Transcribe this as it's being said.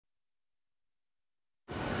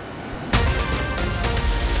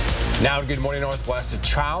Now, Good Morning Northwest, a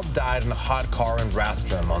child died in a hot car in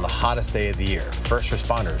Rathdrum on the hottest day of the year. First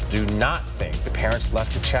responders do not think the parents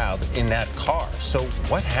left the child in that car. So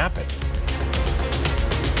what happened?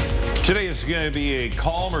 Today is going to be a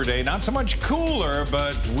calmer day, not so much cooler,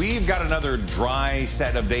 but we've got another dry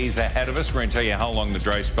set of days ahead of us. We're going to tell you how long the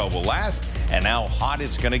dry spell will last and how hot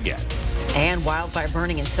it's going to get. And wildfire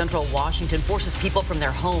burning in central Washington forces people from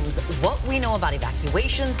their homes. What we know about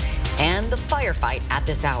evacuations and the firefight at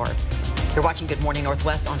this hour. You're watching Good Morning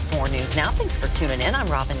Northwest on 4 News Now. Thanks for tuning in. I'm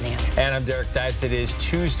Robin Nance. And I'm Derek Dice. It is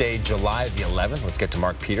Tuesday, July the 11th. Let's get to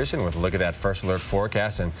Mark Peterson with a look at that first alert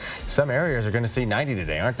forecast. And some areas are going to see 90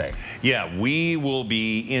 today, aren't they? Yeah, we will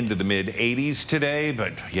be into the mid-80s today.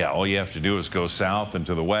 But yeah, all you have to do is go south and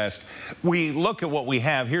to the west. We look at what we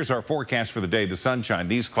have. Here's our forecast for the day. The sunshine.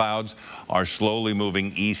 These clouds are slowly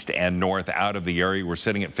moving east and north out of the area. We're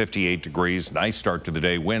sitting at 58 degrees. Nice start to the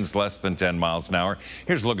day. Winds less than 10 miles an hour.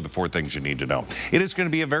 Here's a look at the 4 things you need to know. It is going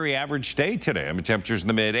to be a very average day today. I mean, temperatures in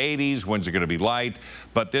the mid-80s, winds are going to be light,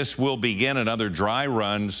 but this will begin another dry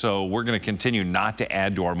run, so we're going to continue not to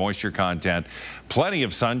add to our moisture content. Plenty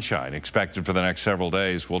of sunshine expected for the next several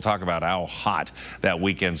days. We'll talk about how hot that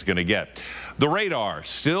weekend's going to get. The radar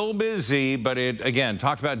still busy, but it, again,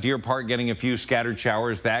 talked about Deer Park getting a few scattered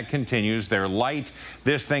showers. That continues. They're light.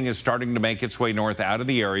 This thing is starting to make its way north out of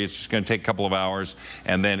the area. It's just going to take a couple of hours,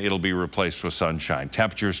 and then it'll be replaced with sunshine.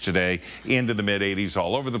 Temperatures today into the mid-80s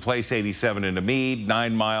all over the place. 87 into Meade,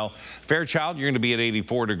 9 Mile. Fairchild, you're going to be at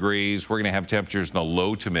 84 degrees. We're going to have temperatures in the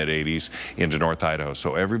low to mid-80s into North Idaho.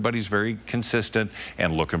 So everybody's very consistent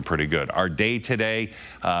and looking pretty good. Our day today,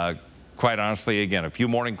 quite honestly, again, a few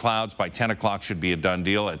morning clouds. By 10 o'clock should be a done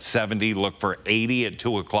deal. At 70, look for 80 at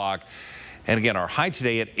 2 o'clock. And again, our high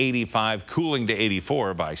today at 85, cooling to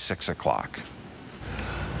 84 by 6 o'clock.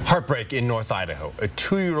 Heartbreak in North Idaho. A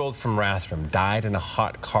 2-year-old from Rathdrum died in a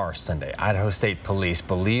hot car Sunday. Idaho State Police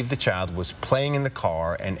believe the child was playing in the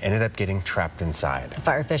car and ended up getting trapped inside.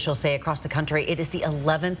 Fire officials say across the country it is the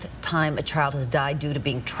 11th time a child has died due to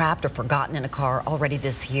being trapped or forgotten in a car already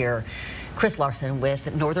this year. Chris Larson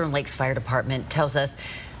with Northern Lakes Fire Department tells us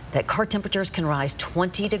that car temperatures can rise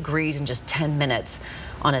 20 degrees in just 10 minutes.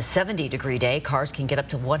 On a 70-degree day, cars can get up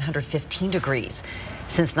to 115 degrees.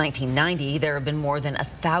 Since 1990, there have been more than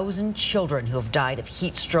 1,000 children who have died of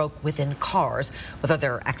heat stroke within cars, whether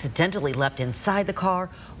they're accidentally left inside the car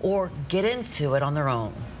or get into it on their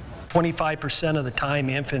own. 25% of the time,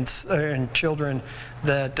 infants and children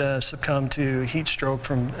that succumb to heat stroke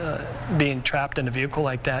from being trapped in a vehicle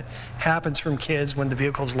like that happens from kids when the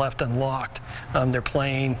vehicle is left unlocked. They're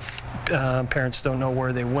playing, parents don't know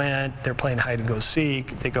where they went, they're playing hide and go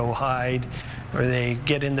seek, they go hide, or they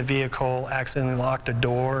get in the vehicle, accidentally lock the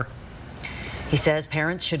door. He says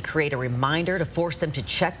parents should create a reminder to force them to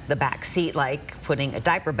check the back seat, like putting a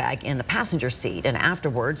diaper bag in the passenger seat, and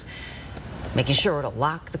afterwards making sure to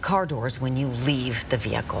lock the car doors when you leave the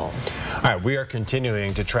vehicle. All right, we are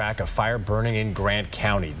continuing to track a fire burning in Grant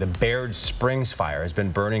County. The Baird Springs fire has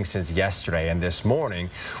been burning since yesterday, and this morning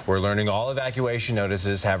we're learning all evacuation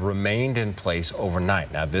notices have remained in place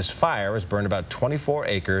overnight. Now, this fire has burned about 24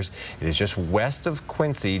 acres. It is just west of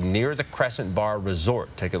Quincy near the Crescent Bar Resort.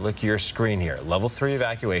 Take a look at your screen here. Level 3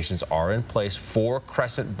 evacuations are in place for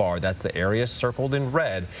Crescent Bar. That's the area circled in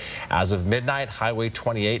red. As of midnight, Highway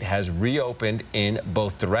 28 has reopened in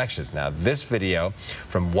both directions. Now, this video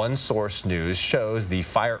from One Source News shows the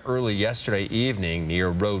fire early yesterday evening near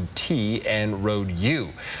Road T and Road U.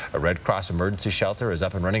 A Red Cross emergency shelter is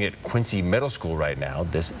up and running at Quincy Middle School right now.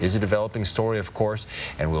 This is a developing story, of course,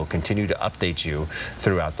 and we'll continue to update you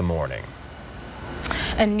throughout the morning.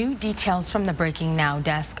 And new details from the Breaking Now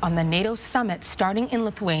desk on the NATO summit starting in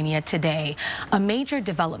Lithuania today. A major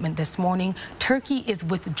development this morning, Turkey is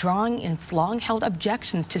withdrawing its long-held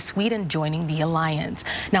objections to Sweden joining the alliance.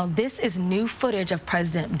 Now, this is new footage of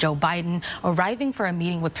President Joe Biden arriving for a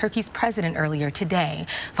meeting with Turkey's president earlier today,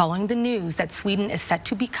 following the news that Sweden is set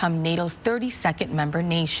to become NATO's 32nd member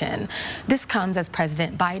nation. This comes as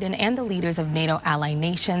President Biden and the leaders of NATO ally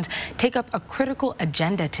nations take up a critical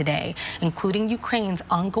agenda today, including Ukraine's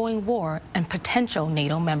ongoing war and potential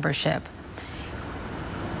NATO membership.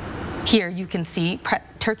 Here you can see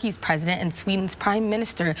Turkey's president and Sweden's prime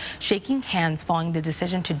minister shaking hands following the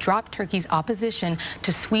decision to drop Turkey's opposition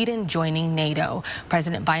to Sweden joining NATO.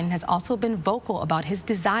 President Biden has also been vocal about his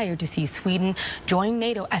desire to see Sweden join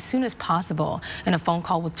NATO as soon as possible in a phone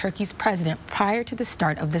call with Turkey's president prior to the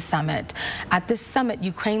start of the summit. At this summit,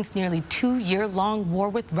 Ukraine's nearly 2-year-long war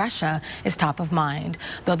with Russia is top of mind.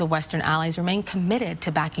 Though the Western allies remain committed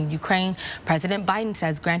to backing Ukraine, President Biden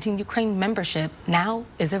says granting Ukraine membership now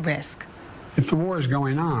is a risk. If the war is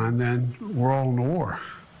going on, then we're all in the war.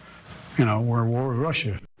 we're at war with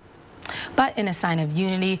Russia. But in a sign of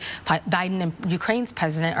unity, Biden and Ukraine's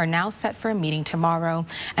president are now set for a meeting tomorrow.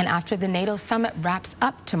 And after the NATO summit wraps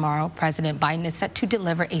up tomorrow, President Biden is set to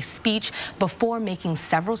deliver a speech before making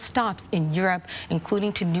several stops in Europe,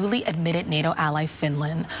 including to newly admitted NATO ally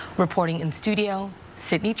Finland. Reporting in studio,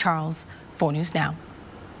 Sydney Charles, 4 News Now.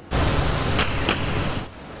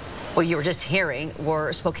 What you were just hearing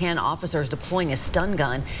were Spokane officers deploying a stun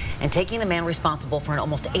gun and taking the man responsible for an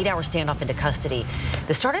almost 8-hour standoff into custody.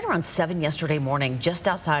 This started around 7 yesterday morning, just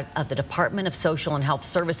outside of the Department of Social and Health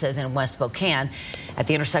Services in West Spokane at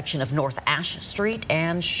the intersection of North Ash Street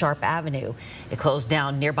and Sharp Avenue. It closed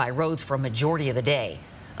down nearby roads for a majority of the day.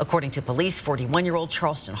 According to police, 41-year-old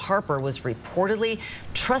Charleston Harper was reportedly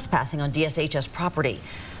trespassing on DSHS property.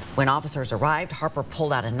 When officers arrived, Harper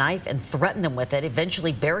pulled out a knife and threatened them with it,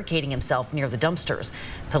 eventually barricading himself near the dumpsters.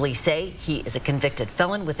 Police say he is a convicted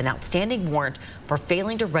felon with an outstanding warrant for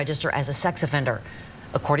failing to register as a sex offender.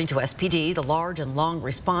 According to SPD, the large and long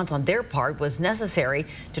response on their part was necessary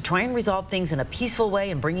to try and resolve things in a peaceful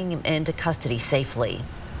way and bringing him into custody safely.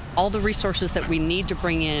 All the resources that we need to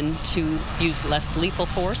bring in to use less lethal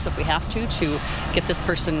force if we have to get this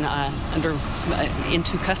person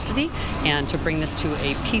into custody and to bring this to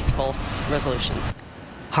a peaceful resolution.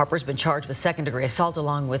 Harper's been charged with second-degree assault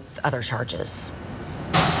along with other charges.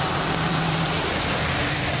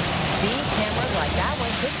 Speed cameras like that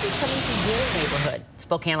one could be coming to your neighborhood.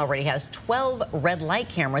 Spokane already has 12 red light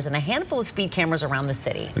cameras and a handful of speed cameras around the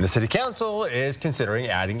city. And the city council is considering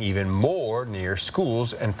adding even more near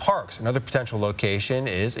schools and parks. Another potential location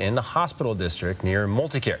is in the hospital district near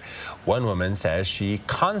Multicare. One woman says she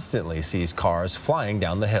constantly sees cars flying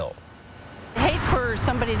down the hill. I hate for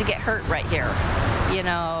somebody to get hurt right here.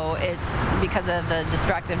 It's because of the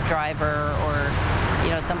distracted driver or,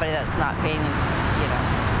 somebody that's not paying,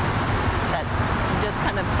 that's just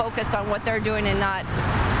kind of focused on what they're doing and not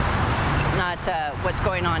what's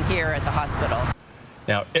going on here at the hospital.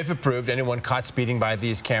 Now, if approved, anyone caught speeding by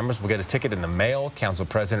these cameras will get a ticket in the mail. Council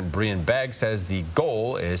President Brian Begg says the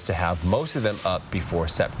goal is to have most of them up before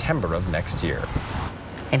September of next year.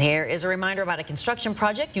 And here is a reminder about a construction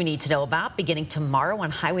project you need to know about beginning tomorrow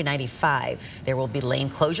on Highway 95. There will be lane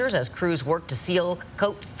closures as crews work to seal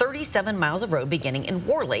coat 37 miles of road beginning in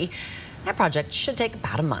Worley. That project should take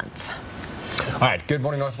about a month. All right, Good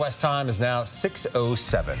Morning Northwest time is now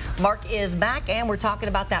 6:07. Mark is back, and we're talking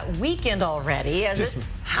about that weekend already as it's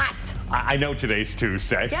hot. I know today's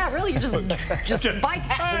Tuesday. Yeah, really, you're just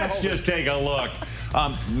bypassing. Let's just take a look.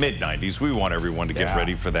 Mid-90s, we want everyone to get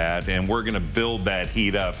ready for that, and we're going to build that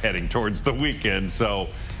heat up heading towards the weekend.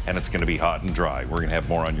 And it's going to be hot and dry. We're going to have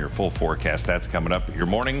more on your full forecast. That's coming up. Your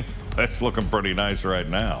morning, that's looking pretty nice right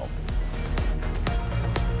now.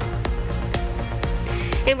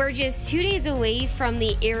 And we're just 2 days away from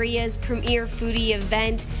the area's premier foodie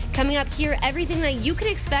event. Coming up here, everything that you can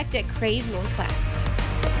expect at Crave Northwest.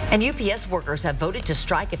 And UPS workers have voted to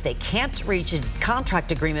strike if they can't reach a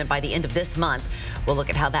contract agreement by the end of this month. We'll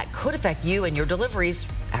look at how that could affect you and your deliveries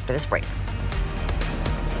after this break.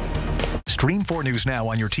 Stream 4 News Now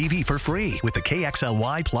on your TV for free with the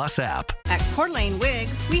KXLY Plus app. At Coeur d'Alene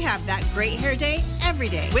Wigs, we have that great hair day every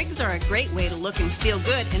day. Wigs are a great way to look and feel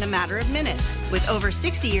good in a matter of minutes. With over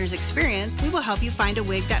 60 years experience, we will help you find a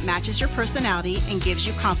wig that matches your personality and gives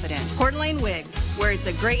you confidence. Coeur d'Alene Wigs, where it's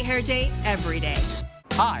a great hair day every day.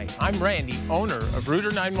 Hi, I'm Randy, owner of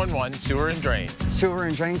Rooter 911 Sewer and Drain. Sewer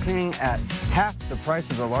and drain cleaning at half the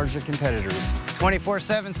price of the larger competitors.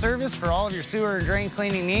 24/7 service for all of your sewer and drain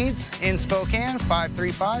cleaning needs in Spokane,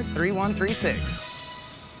 535-3136.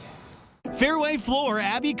 Fairway Floor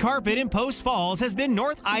Abbey Carpet in Post Falls has been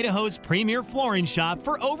North Idaho's premier flooring shop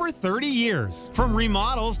for over 30 years. From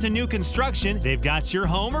remodels to new construction, they've got your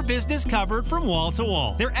home or business covered from wall to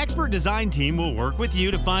wall. Their expert design team will work with you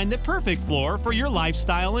to find the perfect floor for your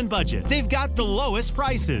lifestyle and budget. They've got the lowest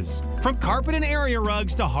prices. From carpet and area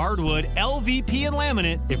rugs to hardwood, LVP and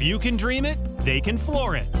laminate, if you can dream it, they can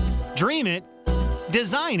floor it. Dream it,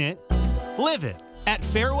 design it, live it at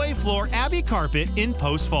Fairway Floor Abbey Carpet in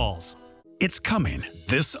Post Falls. It's coming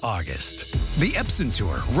this August. The Epson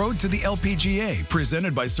Tour, Road to the LPGA,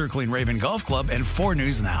 presented by Circling Raven Golf Club and 4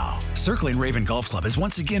 News Now. Circling Raven Golf Club has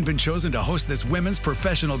once again been chosen to host this women's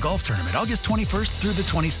professional golf tournament August 21st through the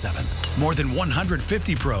 27th. More than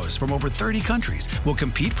 150 pros from over 30 countries will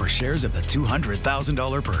compete for shares of the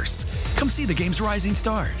 $200,000 purse. Come see the game's rising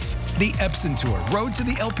stars. The Epson Tour, Road to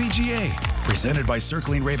the LPGA, presented by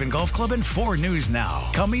Circling Raven Golf Club and 4 News Now.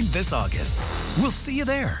 Coming this August. We'll see you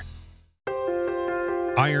there.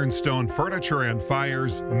 Ironstone Furniture and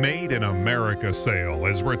Fire's Made in America sale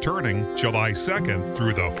is returning July 2nd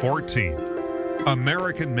through the 14th.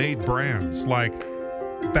 American-made brands like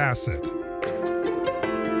Bassett,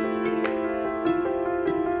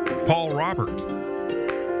 Paul Robert,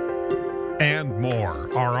 and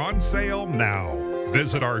more are on sale now.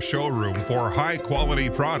 Visit our showroom for high-quality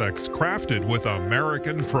products crafted with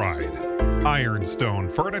American pride. Ironstone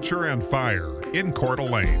Furniture and Fire in Coeur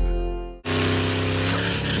d'Alene.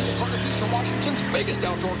 Washington's biggest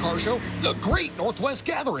outdoor car show, the Great Northwest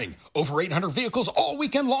Gathering. Over 800 vehicles all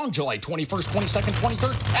weekend long, July 21st, 22nd,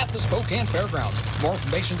 23rd at the Spokane Fairgrounds. More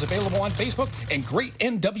information is available on Facebook and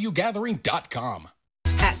greatnwgathering.com.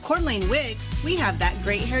 At Coeur d'Alene Wigs, we have that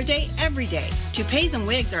great hair day every day. Toupees and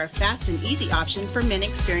wigs are a fast and easy option for men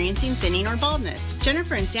experiencing thinning or baldness.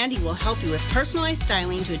 Jennifer and Sandy will help you with personalized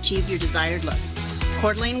styling to achieve your desired look.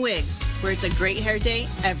 Coeur d'Alene Wigs, where it's a great hair day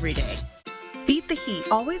every day. Beat the heat.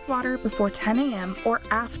 Always water before 10 a.m. or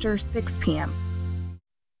after 6 p.m.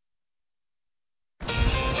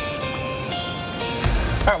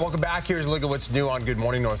 All right, welcome back. Here's a look at what's new on Good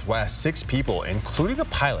Morning Northwest. 6 people, including a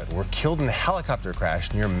pilot, were killed in a helicopter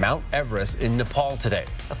crash near Mount Everest in Nepal today.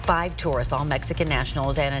 5 tourists, all Mexican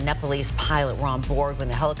nationals, and a Nepalese pilot were on board when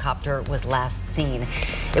the helicopter was last seen.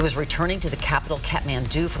 It was returning to the capital,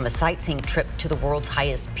 Kathmandu, from a sightseeing trip to the world's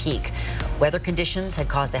highest peak. Weather conditions had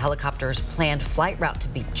caused the helicopter's planned flight route to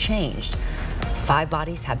be changed. 5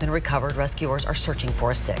 bodies have been recovered. Rescuers are searching for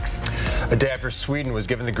a 6th. A day after Sweden was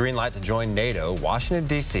given the green light to join NATO, Washington,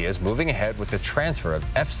 D.C. is moving ahead with the transfer of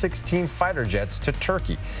F-16 fighter jets to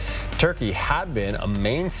Turkey. Turkey had been a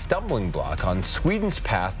main stumbling block on Sweden's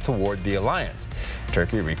path toward the alliance.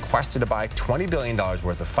 Turkey requested to buy $20 billion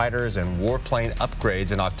worth of fighters and warplane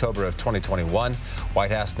upgrades in October of 2021.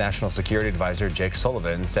 White House National Security Advisor Jake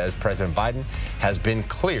Sullivan says President Biden has been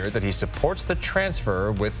clear that he supports the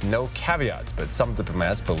transfer with no caveats, but some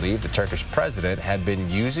diplomats believe the Turkish president had been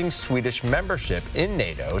using Swedish membership in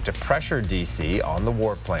NATO to pressure D.C. on the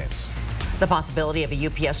warplanes. The possibility of a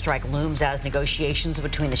UPS strike looms as negotiations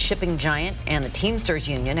between the shipping giant and the Teamsters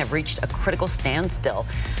Union have reached a critical standstill.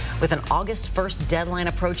 With an August 1st deadline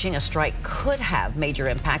approaching, a strike could have major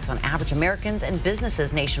impacts on average Americans and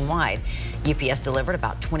businesses nationwide. UPS delivered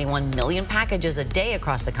about 21 million packages a day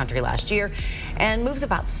across the country last year and moves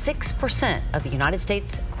about 6% of the United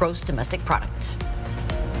States gross domestic product.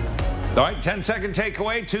 All right, 10-second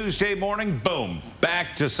takeaway Tuesday morning. Boom.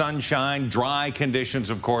 Back to sunshine, dry conditions,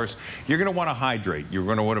 of course. You're going to want to hydrate. You're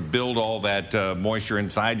going to want to build all that moisture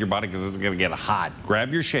inside your body because it's going to get hot.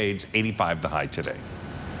 Grab your shades. 85 the high today.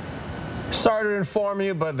 Sorry to inform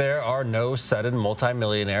you, but there are no sudden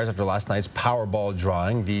multimillionaires after last night's Powerball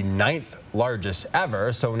drawing, the 9th largest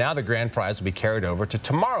ever. So now the grand prize will be carried over to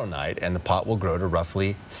tomorrow night, and the pot will grow to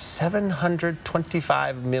roughly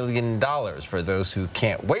 $725 million. For those who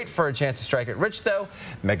can't wait for a chance to strike it rich, though,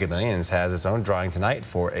 Mega Millions has its own drawing tonight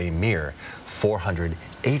for a mere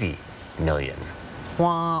 $480 million.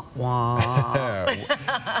 Wah, wah.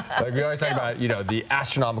 Like we always talk about, you know, the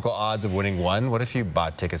astronomical odds of winning one. What if you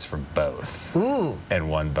bought tickets for both? Ooh. And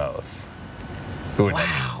won both?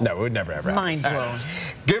 Wow. No, it would never ever happen. Mind blown.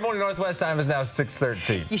 Good Morning Northwest time is now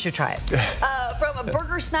 6:13. You should try it. From a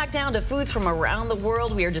burger smackdown to foods from around the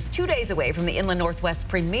world, we are just 2 days away from the Inland Northwest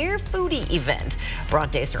premier foodie event.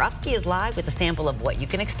 Bronte Saratsky is live with a sample of what you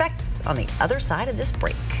can expect on the other side of this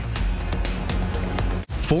break.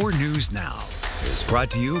 4 News Now is brought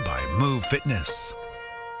to you by Move Fitness.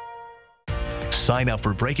 Sign up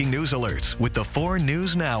for breaking news alerts with the 4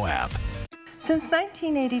 News Now app. Since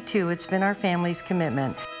 1982, it's been our family's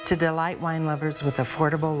commitment to delight wine lovers with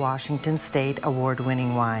affordable Washington State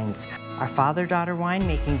award-winning wines. Our father-daughter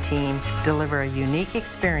winemaking team deliver a unique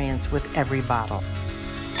experience with every bottle.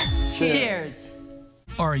 Cheers.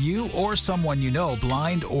 Are you or someone you know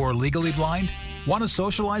blind or legally blind? Want to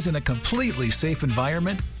socialize in a completely safe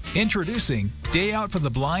environment? Introducing Day Out for the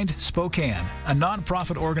Blind Spokane, a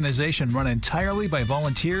nonprofit organization run entirely by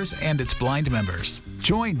volunteers and its blind members.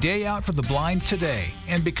 Join Day Out for the Blind today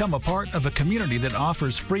and become a part of a community that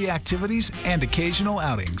offers free activities and occasional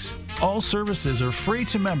outings. All services are free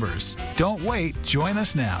to members. Don't wait, join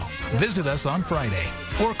us now. Visit us on Friday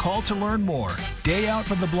or call to learn more. Day Out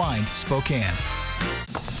for the Blind Spokane.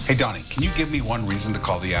 Hey, Donnie, can you give me one reason to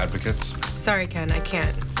call the advocates? Sorry, Ken, I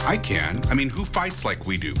can't. I can. I mean, who fights like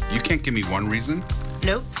we do? You can't give me one reason?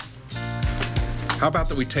 Nope. How about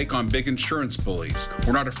that we take on big insurance bullies?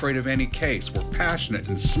 We're not afraid of any case. We're passionate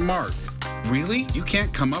and smart. Really? You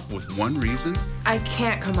can't come up with one reason? I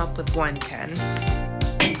can't come up with one, Ken.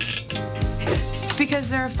 Because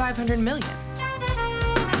there are 500 million.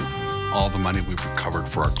 All the money we've recovered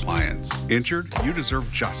for our clients. Injured? You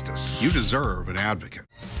deserve justice. You deserve an advocate.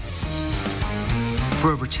 For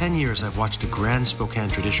over 10 years, I've watched a grand Spokane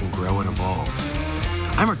tradition grow and evolve.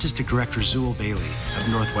 I'm Artistic Director Zool Bailey of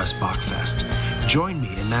Northwest Bachfest. Join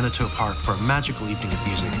me in Manitou Park for a magical evening of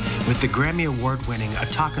music with the Grammy Award-winning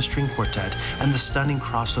Ataka String Quartet and the stunning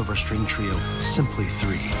crossover string trio, Simply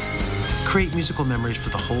 3. Create musical memories for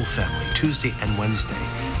the whole family, Tuesday and Wednesday,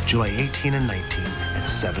 July 18 and 19 at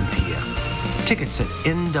 7 p.m. Tickets at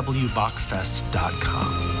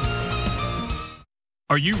nwbachfest.com.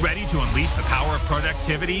 Are you ready to unleash the power of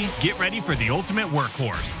productivity? Get ready for the ultimate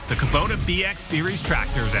workhorse, the Kubota BX Series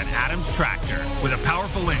tractors at Adams Tractor. With a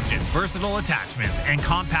powerful engine, versatile attachments, and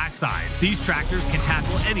compact size, these tractors can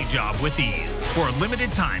tackle any job with ease. For a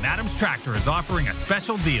limited time, Adams Tractor is offering a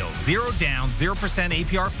special deal, 0 down, 0%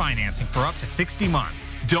 APR financing for up to 60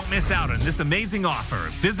 months. Don't miss out on this amazing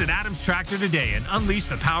offer. Visit Adams Tractor today and unleash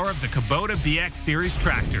the power of the Kubota BX Series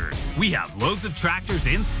tractors. We have loads of tractors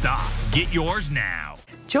in stock. Get yours now.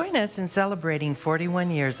 Join us in celebrating 41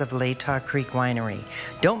 years of Latah Creek Winery.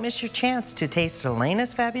 Don't miss your chance to taste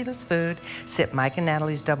Elena's fabulous food, sip Mike and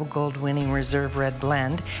Natalie's Double Gold winning Reserve Red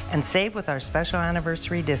Blend, and save with our special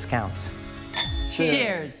anniversary discounts.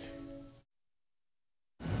 Cheers.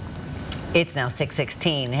 It's now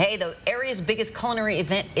 6:16. Hey, the area's biggest culinary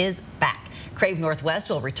event is back. Crave Northwest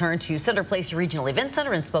will return to Center Place Regional Event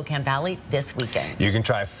Center in Spokane Valley this weekend. You can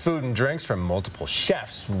try food and drinks from multiple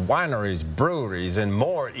chefs, wineries, breweries, and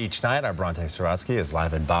more each night. Our Bronte Sorotsky is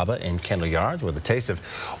live at Baba in Kendall Yards with a taste of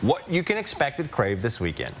what you can expect at Crave this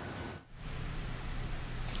weekend.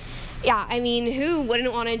 Yeah, I mean, who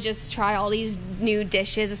wouldn't want to just try all these new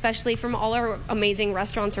dishes, especially from all our amazing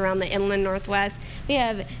restaurants around the Inland Northwest. We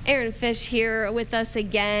have Aaron Fish here with us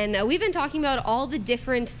again. We've been talking about all the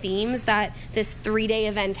different themes that this 3-day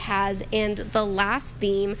event has, and the last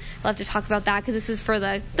theme, we'll have to talk about that because this is for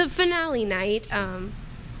the finale night.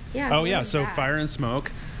 So Fire and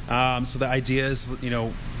Smoke. So the idea is,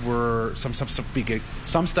 some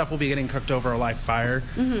stuff will be getting cooked over a live fire.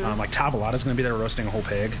 Like Tavolata is going to be there roasting a whole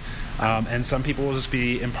pig. And some people will just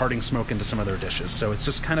be imparting smoke into some of their dishes. So it's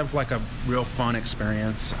just kind of like a real fun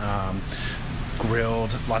experience.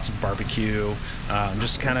 Grilled, lots of barbecue,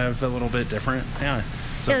 just kind of a little bit different. Yeah.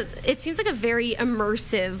 So. Yeah, it seems like a very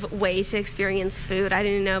immersive way to experience food. I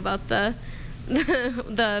didn't know about the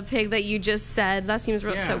pig that you just said. That seems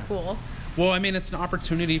so cool. Well, I mean, it's an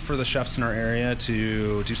opportunity for the chefs in our area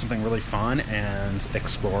to do something really fun and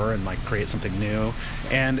explore and create something new,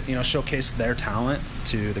 and showcase their talent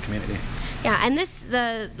to the community. Yeah, and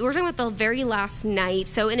we're talking about the very last night.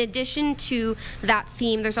 So in addition to that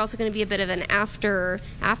theme, there's also going to be a bit of an after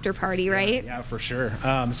party, right? Yeah, for sure.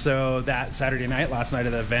 So that Saturday night, last night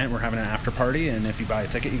of the event, we're having an after party, and if you buy a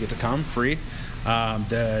ticket, you get to come free.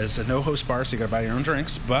 There's a no-host bar, so you got to buy your own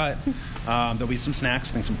drinks, but there'll be some snacks,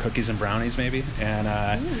 I think some cookies and brownies maybe, and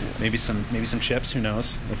maybe some chips, who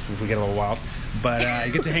knows, if we get a little wild. But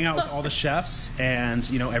you get to hang out with all the chefs and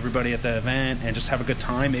everybody at the event and just have a good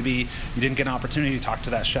time. Maybe you didn't get an opportunity to talk to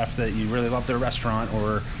that chef that you really love their restaurant,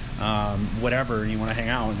 or whatever, you want to hang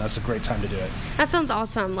out, and that's a great time to do it. That sounds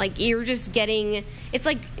awesome. You're just getting, it's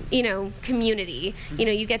community.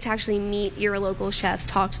 You get to actually meet your local chefs,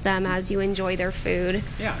 talk to them as you enjoy their food.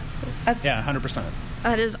 Yeah. 100%.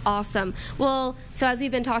 That is awesome. Well, so as we've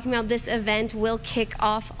been talking about, this event will kick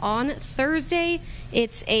off on Thursday.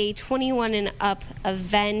 It's a 21 and up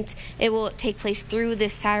event. It will take place through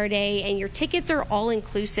this Saturday, and your tickets are all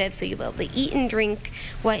inclusive, so you'll be able to eat and drink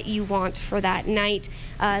what you want for that night.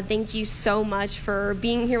 Thank you so much for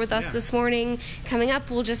being here with us this morning. Coming up,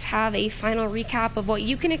 we'll just have a final recap of what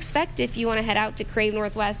you can expect if you want to head out to Crave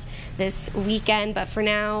Northwest this weekend. But for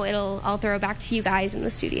now, I'll throw it back to you guys in the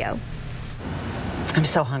studio. I'm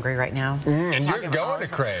so hungry right now. And you're going to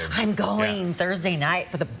Crave. I'm going Thursday night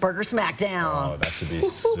for the Burger Smackdown. Oh, that should be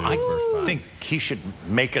super fun. I think he should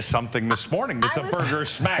make us something this morning that's a Burger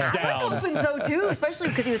Smackdown. I was hoping so too, especially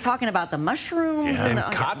because he was talking about the mushrooms. And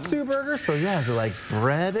katsu burger? So yeah, is it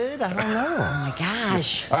breaded? I don't know. Oh my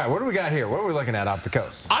gosh. All right, what do we got here? What are we looking at off the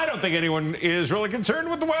coast? I don't think anyone is really concerned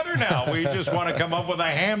with the weather now. We just want to come up with a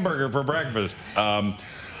hamburger for breakfast.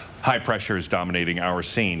 High pressure is dominating our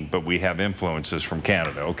scene, but we have influences from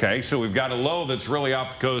Canada, okay? So we've got a low that's really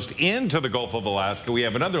off the coast into the Gulf of Alaska. We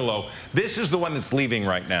have another low. This is the one that's leaving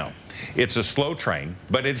right now. It's a slow train,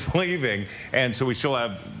 but it's leaving, and so we still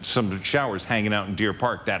have some showers hanging out in Deer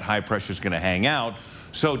Park. That high pressure is going to hang out.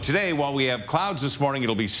 So today, while we have clouds this morning,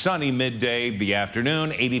 it'll be sunny midday, the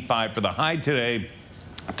afternoon, 85 for the high today.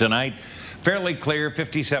 Tonight, Fairly clear,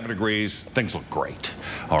 57 degrees. Things look great.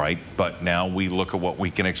 All right, but now we look at what we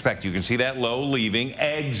can expect. You can see that low leaving,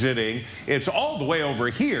 exiting. It's all the way over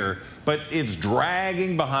here, but it's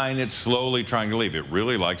dragging behind it, slowly trying to leave. It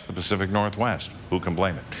really likes the Pacific Northwest. Who can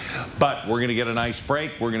blame it? But we're going to get a nice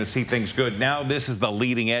break. We're going to see things good. Now this is the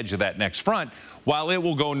leading edge of that next front. While it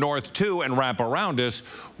will go north too and wrap around us,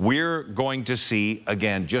 we're going to see,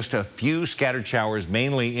 again, just a few scattered showers,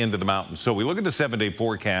 mainly into the mountains. So we look at the 7-day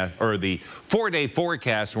forecast, or the 4-day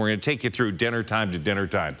forecast, and we're going to take you through dinner time to dinner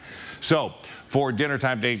time. So for dinner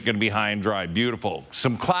time today, going to be high and dry, beautiful.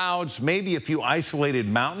 Some clouds, maybe a few isolated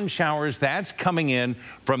mountain showers. That's coming in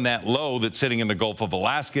from that low that's sitting in the Gulf of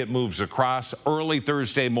Alaska. It moves across early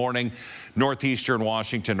Thursday morning. Northeastern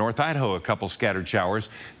Washington, North Idaho, a couple scattered showers.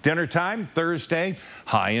 Dinner time, Thursday,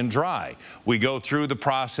 high and dry. We go through the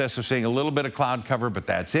process of seeing a little bit of cloud cover, but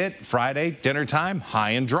that's it. Friday, dinner time,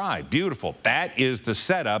 high and dry. Beautiful. That is the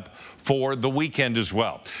setup for the weekend as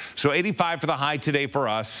well. So 85 for the high today for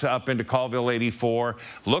us, up into Colville, 84.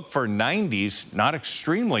 Look for 90s, not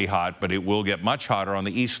extremely hot, but it will get much hotter on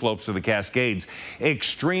the east slopes of the Cascades.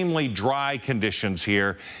 Extremely dry conditions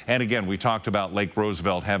here. And again, we talked about Lake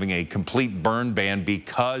Roosevelt having a complete burn ban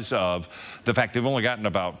because of the fact they've only gotten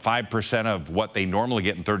about 5% of what they normally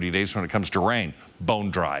get in 30 days when it comes to rain.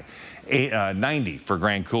 Bone dry. 90 for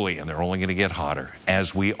Grand Coulee, and they're only going to get hotter,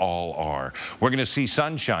 as we all are. We're going to see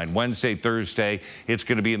sunshine Wednesday, Thursday. It's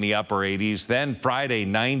going to be in the upper 80s. Then Friday,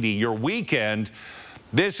 90. Your weekend,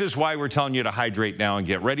 this is why we're telling you to hydrate now and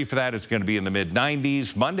get ready for that. It's going to be in the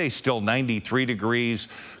mid-90s. Monday, still 93 degrees.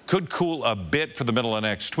 Could cool a bit for the middle of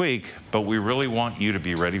next week, but we really want you to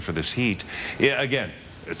be ready for this heat. Again,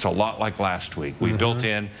 it's a lot like last week. We built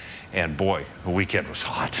in, and boy, the weekend was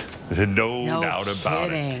hot. No doubt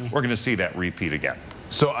about it. We're going to see that repeat again.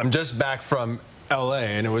 So I'm just back from LA,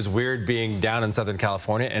 and it was weird being down in Southern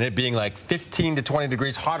California and it being like 15 to 20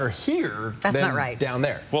 degrees hotter here than down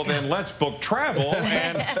there. Well, then let's book travel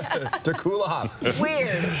and to cool off. Weird.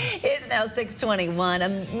 It's now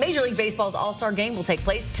 6:21. Major League Baseball's All-Star Game will take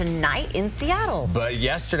place tonight in Seattle. But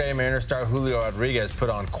yesterday, Mariner star Julio Rodriguez put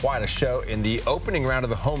on quite a show in the opening round of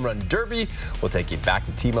the Home Run Derby. We'll take you back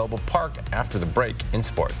to T-Mobile Park after the break in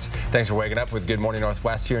sports. Thanks for waking up with Good Morning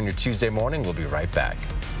Northwest here on your Tuesday morning. We'll be right back.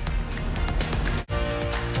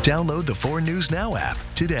 Download the 4 News Now app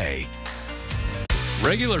today.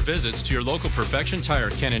 Regular visits to your local Perfection Tire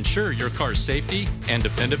can ensure your car's safety and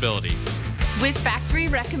dependability. With factory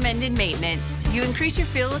recommended maintenance, you increase your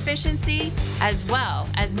fuel efficiency as well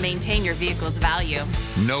as maintain your vehicle's value.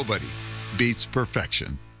 Nobody beats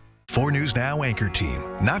perfection. 4 News Now anchor team,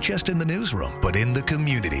 not just in the newsroom, but in the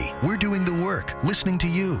community. We're doing the work, listening to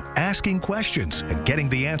you, asking questions, and getting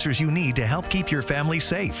the answers you need to help keep your family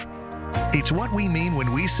safe. It's what we mean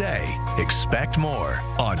when we say, expect more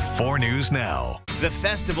on 4 News Now. The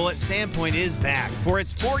festival at Sandpoint is back for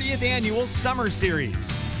its 40th annual Summer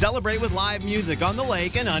Series. Celebrate with live music on the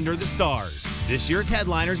lake and under the stars. This year's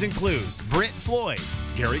headliners include Britt Floyd,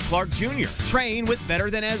 Gary Clark Jr., Train with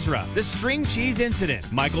Better Than Ezra, The String Cheese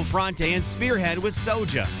Incident, Michael Fronte and Spearhead with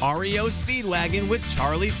Soja, REO Speedwagon with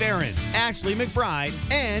Charlie Farron, Ashley McBride,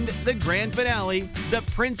 and the grand finale, The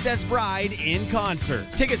Princess Bride in concert.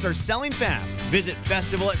 Tickets are selling fast. Visit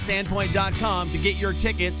festivalatsandpoint.com to get your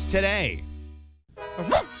tickets today.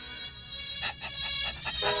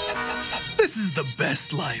 This is the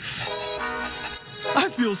best life. I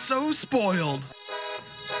feel so spoiled.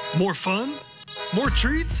 More fun? More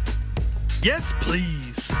treats? Yes,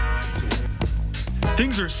 please.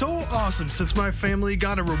 Things are so awesome since my family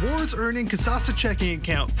got a rewards-earning Kasasa checking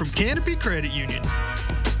account from Canopy Credit Union.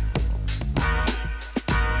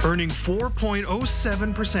 Earning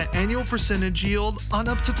 4.07% annual percentage yield on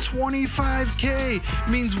up to $25K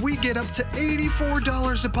means we get up to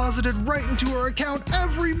 $84 deposited right into our account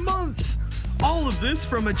every month. All of this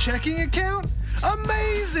from a checking account?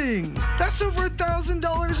 Amazing! That's over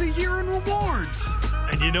 $1,000 a year in rewards.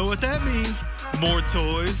 And you know what that means? More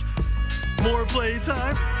toys, more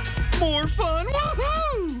playtime, more fun.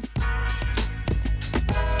 Woohoo!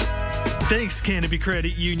 Thanks, Canopy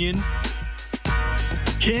Credit Union.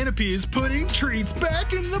 Canopy is putting treats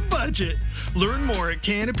back in the budget. Learn more at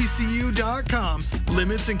canopycu.com.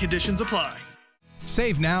 Limits and conditions apply.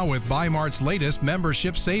 Save now with Bi-Mart's latest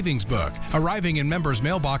membership savings book, arriving in members'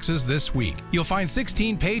 mailboxes this week. You'll find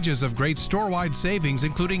 16 pages of great store-wide savings,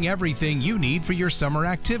 including everything you need for your summer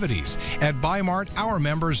activities. At Bi-Mart, our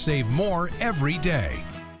members save more every day.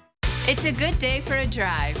 It's a good day for a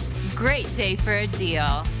drive. Great day for a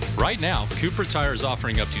deal. Right now, Cooper Tire is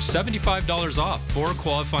offering up to $75 off for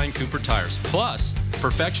qualifying Cooper tires. Plus,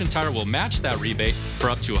 Perfection Tire will match that rebate for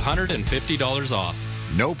up to $150 off.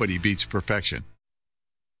 Nobody beats perfection.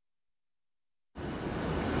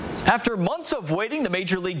 After months of waiting, the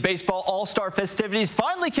Major League Baseball All-Star festivities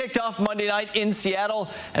finally kicked off Monday night in Seattle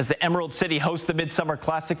as the Emerald City hosts the Midsummer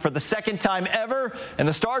Classic for the second time ever. And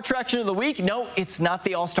the star attraction of the week, no, it's not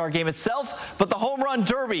the All-Star game itself, but the Home Run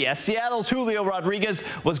Derby, as Seattle's Julio Rodriguez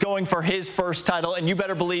was going for his first title. And you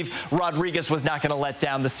better believe Rodriguez was not going to let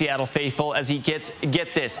down the Seattle faithful as he gets,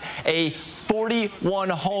 get this, a 41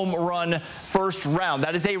 home run first round.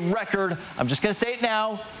 That is a record. I'm just going to say it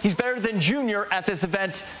now. He's better than Junior at this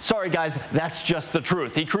event. Sorry, guys, that's just the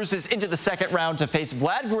truth. He cruises into the second round to face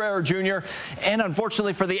Vlad Guerrero Jr. And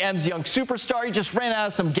unfortunately for the M's young superstar, he just ran out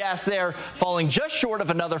of some gas there, falling just short of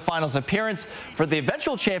another finals appearance. For the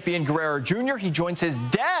eventual champion, Guerrero Jr., he joins his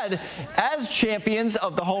dad as champions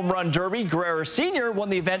of the Home Run Derby. Guerrero Sr. won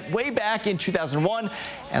the event way back in 2001.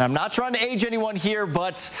 And I'm not trying to age anyone here,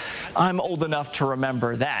 but I'm old enough to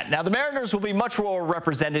remember that. Now, the Mariners will be much more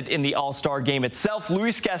represented in the All-Star game itself.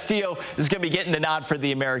 Luis Castillo is going to be getting the nod for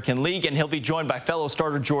the American League, and he'll be joined by fellow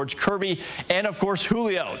starter George Kirby and, of course,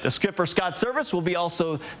 Julio. The skipper, Scott Service, will be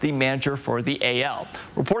also the manager for the AL.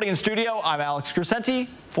 Reporting in studio, I'm Alex Crescenti,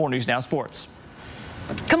 4 News Now Sports.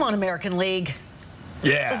 Come on, American League.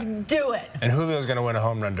 Yeah. Let's do it. And Julio's going to win a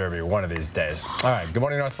home run derby one of these days. All right, Good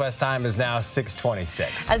Morning Northwest time is now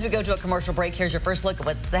 6:26. As we go to a commercial break, here's your first look at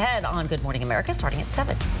what's ahead on Good Morning America, starting at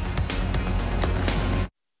 7.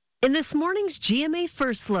 In this morning's GMA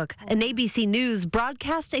First Look, an ABC News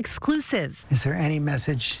broadcast exclusive. Is there any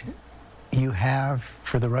message you have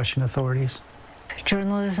for the Russian authorities?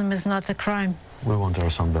 Journalism is not a crime. We want our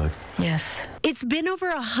son back. Yes. It's been over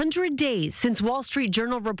 100 days since Wall Street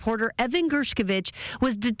Journal reporter Evan Gershkovich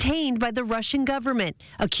was detained by the Russian government,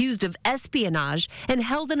 accused of espionage, and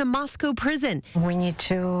held in a Moscow prison. We need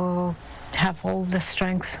to have all the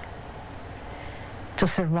strength to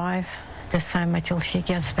survive this time until he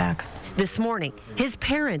gets back. This morning, his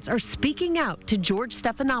parents are speaking out to George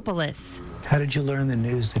Stephanopoulos. How did you learn the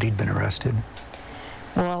news that he'd been arrested?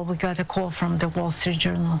 Well, we got a call from the Wall Street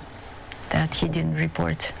Journal that he didn't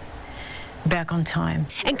report back on time.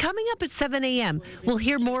 And coming up at 7 a.m., we'll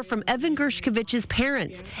hear more from Evan Gershkovich's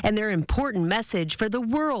parents and their important message for the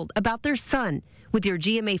world about their son. With your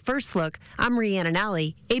GMA First Look, I'm Rhiannon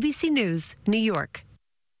Alley, ABC News, New York.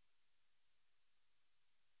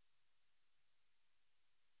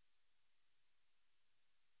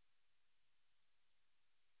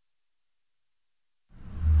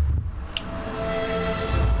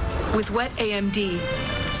 With wet AMD,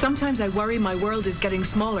 sometimes I worry my world is getting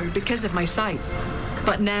smaller because of my sight.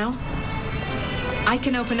 But now, I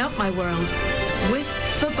can open up my world with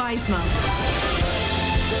Vabysmo.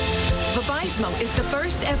 Vabysmo is the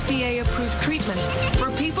first FDA-approved treatment for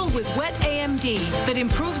people with wet AMD that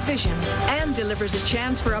improves vision and delivers a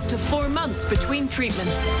chance for up to 4 months between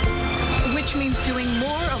treatments, which means doing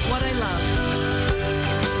more of what I love.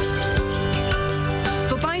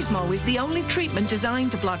 Vabysmo is the only treatment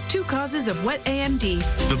designed to block 2 causes of wet AMD.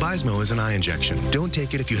 Vabysmo is an eye injection. Don't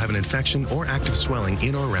take it if you have an infection or active swelling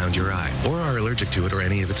in or around your eye, or are allergic to it or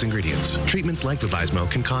any of its ingredients. Treatments like Vabysmo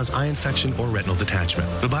can cause eye infection or retinal detachment.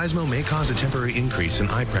 Vabysmo may cause a temporary increase in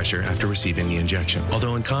eye pressure after receiving the injection.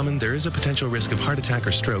 Although uncommon, there is a potential risk of heart attack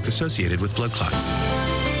or stroke associated with blood clots.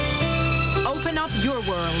 Open up your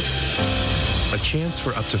world. A chance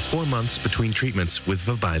for up to 4 months between treatments with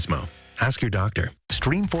Vabysmo. Ask your doctor.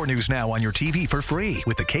 Stream 4 News Now on your TV for free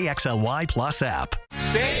with the KXLY Plus app.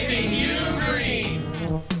 Saving you green.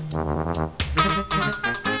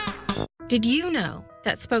 Did you know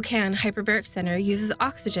that Spokane Hyperbaric Center uses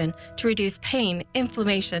oxygen to reduce pain,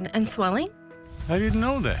 inflammation, and swelling? I didn't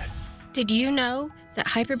know that. Did you know that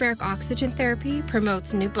hyperbaric oxygen therapy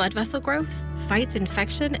promotes new blood vessel growth, fights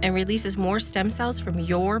infection, and releases more stem cells from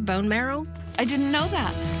your bone marrow? I didn't know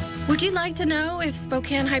that. Would you like to know if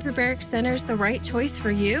Spokane Hyperbaric Center is the right choice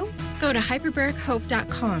for you? Go to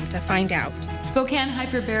hyperbarichope.com to find out. Spokane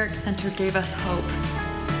Hyperbaric Center gave us hope.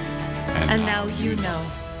 And now you know.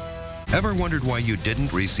 Ever wondered why you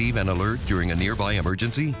didn't receive an alert during a nearby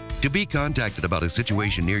emergency? To be contacted about a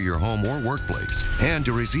situation near your home or workplace, and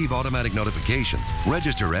to receive automatic notifications,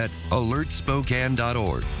 register at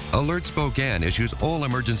alertspokane.org. Alert Spokane issues all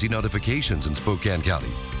emergency notifications in Spokane County.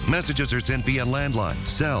 Messages are sent via landline,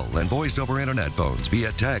 cell, and voice over internet phones,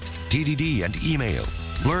 via text, TDD, and email.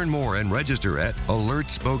 Learn more and register at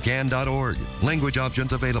alertspokane.org. Language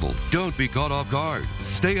options available. Don't be caught off guard.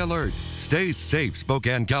 Stay alert. Stay safe,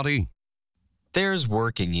 Spokane County. There's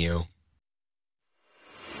working you.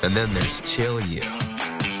 And then there's chill you.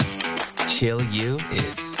 Chill you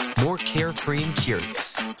is more carefree and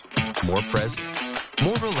curious, more present,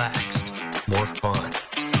 more relaxed, more fun.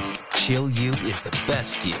 Chill U is the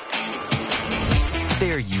best you.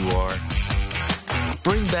 There you are.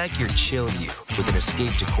 Bring back your Chill U with an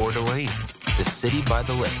escape to Coeur d'Alene, the city by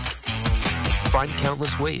the lake. Find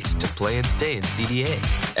countless ways to play and stay in CDA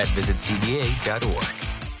at visitcda.org.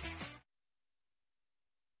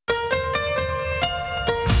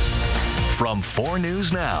 From 4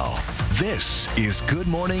 News Now, this is Good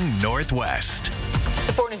Morning Northwest.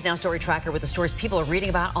 The 4 News Now story tracker with the stories people are reading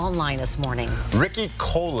about online this morning. Ricky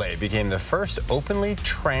Cole became the first openly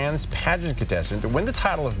trans pageant contestant to win the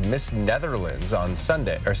title of Miss Netherlands on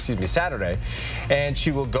Saturday, and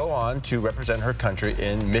she will go on to represent her country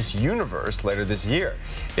in Miss Universe later this year.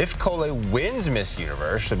 If Cole wins Miss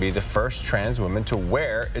Universe, she'll be the first trans woman to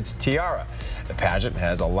wear its tiara. The pageant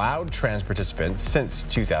has allowed trans participants since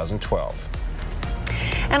 2012.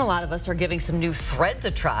 And a lot of us are giving some new Threads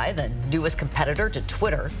a try, the newest competitor to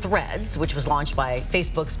Twitter. Threads, which was launched by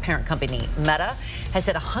Facebook's parent company Meta, has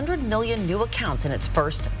hit 100 million new accounts in its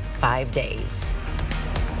first 5 days.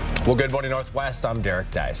 Well, good morning, Northwest. I'm Derek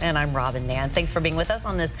Dice. And I'm Robin Nan. Thanks for being with us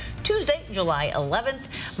on this Tuesday, July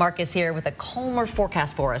 11th. Mark is here with a calmer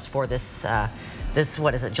forecast for us for this,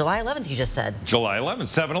 what is it, July 11th, you just said? July 11th,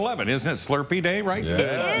 7-Eleven. Isn't it Slurpee Day, right?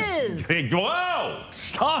 Yes. It is. Whoa!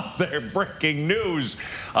 Stop there. Breaking news.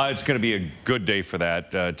 It's going to be a good day for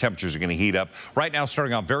that. Temperatures are going to heat up. Right now,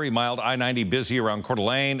 starting off very mild. I-90 busy around Coeur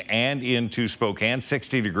d'Alene and into Spokane.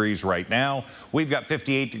 60 degrees right now. We've got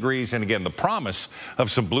 58 degrees. And again, the promise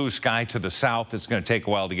of some blue sky to the south. It's going to take a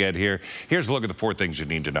while to get here. Here's a look at the 4 things you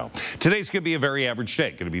need to know. Today's going to be a very average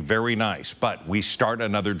day. Going to be very nice. But we start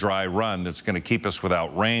another dry run that's going to keep us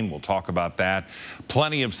without rain. We'll talk about that.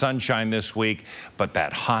 Plenty of sunshine this week, but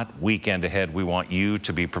that hot weekend ahead, we want you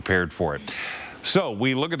to be prepared for it. So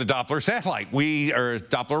we look at the Doppler satellite,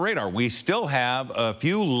 Doppler radar. We still have a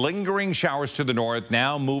few lingering showers to the north,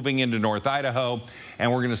 now moving into North Idaho,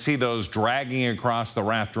 and we're going to see those dragging across the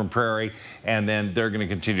Rathdrum Prairie, and then they're going to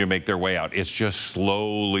continue to make their way out. It's just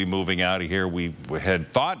slowly moving out of here. We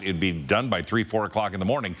had thought it'd be done by 3, 4 o'clock in the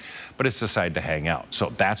morning, but it's decided to hang out.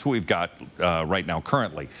 So that's what we've got right now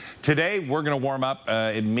currently. Today, we're going to warm up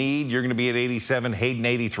in Meade. You're going to be at 87, Hayden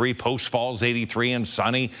 83, Post Falls 83, and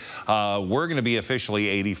sunny. We're going to be officially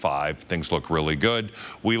 85. Things look really good.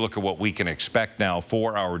 We look at what we can expect now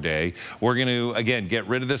for our day. We're going to, again, get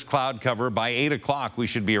rid of this cloud cover. By 8 o'clock, we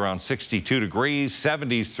should be around 62 degrees,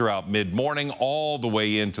 70s throughout mid-morning, all the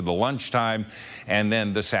way into the lunchtime. And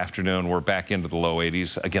then this afternoon, we're back into the low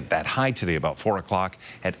 80s. Again, that high today about 4 o'clock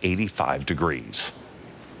at 85 degrees.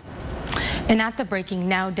 And at the Breaking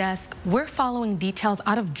Now desk, we're following details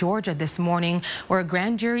out of Georgia this morning, where a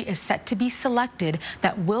grand jury is set to be selected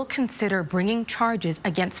that will consider bringing charges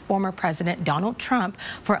against former President Donald Trump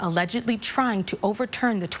for allegedly trying to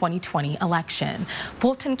overturn the 2020 election.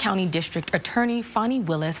 Fulton County District Attorney Fani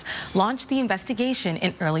Willis launched the investigation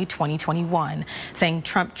in early 2021, saying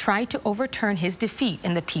Trump tried to overturn his defeat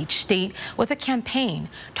in the Peach State with a campaign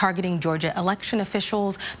targeting Georgia election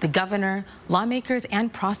officials, the governor, lawmakers,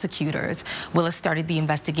 and prosecutors. Willis started the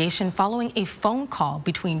investigation following a phone call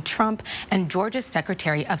between Trump and Georgia's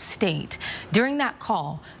Secretary of State. During that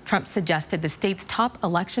call, Trump suggested the state's top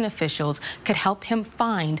election officials could help him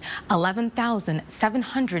find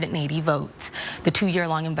 11,780 votes. The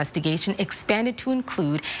 2-year-long investigation expanded to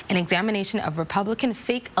include an examination of Republican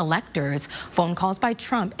fake electors, phone calls by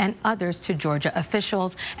Trump and others to Georgia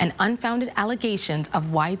officials, and unfounded allegations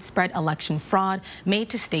of widespread election fraud made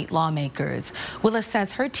to state lawmakers. Willis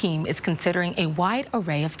says her team is considering a wide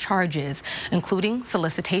array of charges, including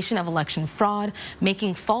solicitation of election fraud,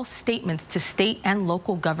 making false statements to state and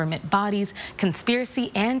local government bodies, conspiracy,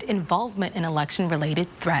 and involvement in election-related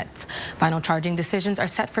threats. Final charging decisions are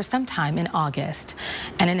set for sometime in August.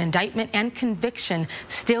 And an indictment and conviction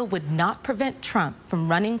still would not prevent Trump from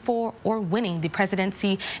running for or winning the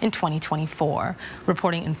presidency in 2024.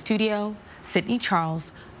 Reporting in studio, Sydney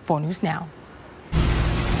Charles, 4 News Now.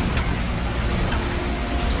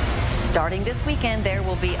 Starting this weekend, there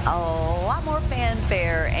will be a lot more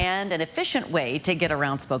fanfare and an efficient way to get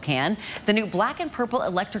around Spokane. The new black and purple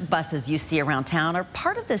electric buses you see around town are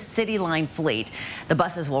part of the City Line fleet. The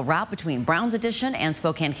buses will route between Browns Addition and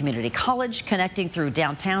Spokane Community College, connecting through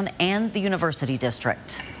downtown and the University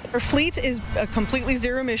District. Our fleet is a completely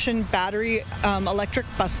zero-emission battery electric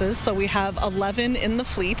buses, so we have 11 in the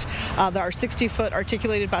fleet. Our 60-foot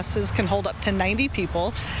articulated buses can hold up to 90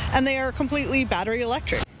 people, and they are completely battery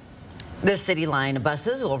electric. The City Line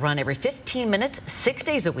buses will run every 15 minutes, 6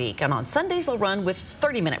 days a week, and on Sundays they'll run with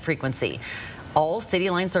 30-minute frequency. All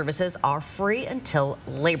City Line services are free until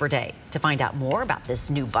Labor Day. To find out more about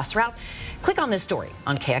this new bus route, click on this story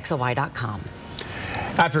on KXLY.com.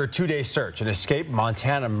 After a two-day search, an escaped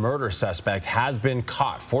Montana murder suspect has been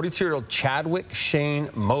caught. 42-year-old Chadwick Shane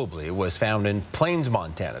Mobley was found in Plains,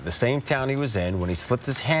 Montana, the same town he was in when he slipped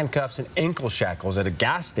his handcuffs and ankle shackles at a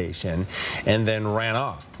gas station and then ran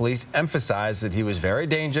off. Police emphasized that he was very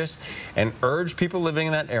dangerous and urged people living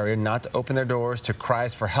in that area not to open their doors to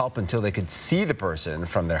cries for help until they could see the person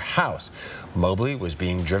from their house. Mobley was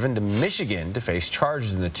being driven to Michigan to face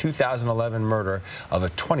charges in the 2011 murder of a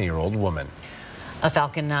 20-year-old woman. A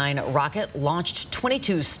Falcon 9 rocket launched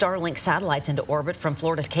 22 Starlink satellites into orbit from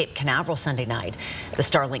Florida's Cape Canaveral Sunday night. The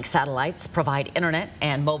Starlink satellites provide internet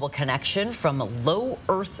and mobile connection from low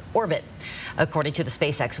Earth orbit. According to the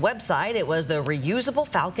SpaceX website, it was the reusable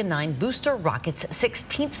Falcon 9 booster rocket's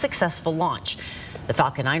 16th successful launch. The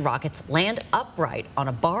Falcon 9 rockets land upright on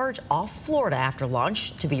a barge off Florida after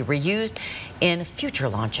launch to be reused in future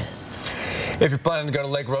launches. If you're planning to go to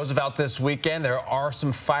Lake Roosevelt this weekend, there are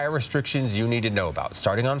some fire restrictions you need to know about.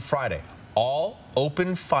 Starting on Friday, all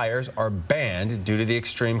open fires are banned due to the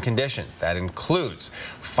extreme conditions. That includes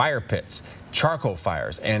fire pits, charcoal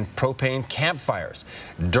fires, and propane campfires.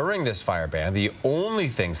 During this fire ban, the only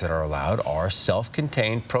things that are allowed are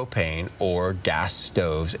self-contained propane or gas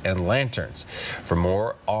stoves and lanterns. For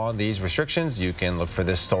more on these restrictions, you can look for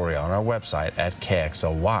this story on our website at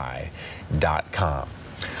KXLY.com.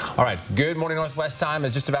 All right, good morning Northwest time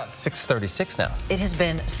is just about 6:36 now. It has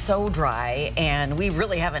been so dry, and we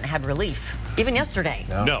really haven't had relief, even yesterday.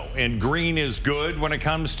 No, and green is good when it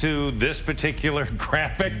comes to this particular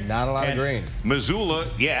graphic. Not a lot of green.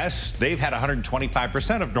 Missoula, yes, they've had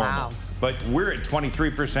 125% of normal. Wow. But we're at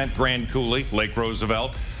 23%. Grand Coulee, Lake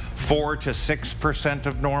Roosevelt, 4 to 6%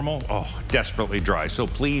 of normal. Oh, desperately dry. So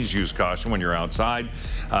please use caution when you're outside.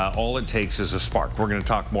 All it takes is a spark. We're going to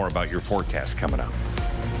talk more about your forecast coming up.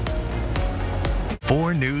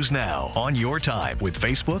 4 News Now on your time with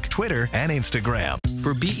Facebook, Twitter, and Instagram.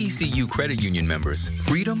 For BECU credit union members,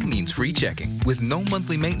 freedom means free checking with no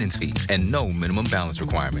monthly maintenance fees and no minimum balance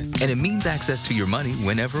requirement. And it means access to your money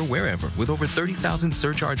whenever, wherever, with over 30,000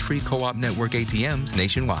 surcharge-free co-op network ATMs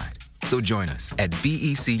nationwide. So join us at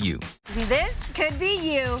BECU. This could be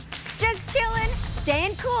you. Just chilling,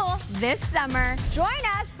 staying cool this summer. Join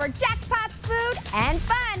us for jackpots, food, and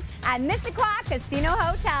fun at Missisquoi Casino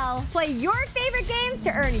Hotel. Play your favorite games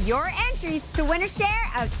to earn your entries to win a share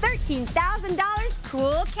of $13,000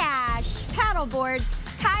 cool cash. Paddle boards,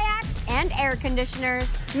 kayaks, and air conditioners.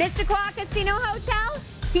 Missisquoi Casino Hotel,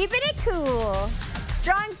 keeping it cool.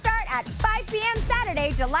 Drawings start at 5 p.m.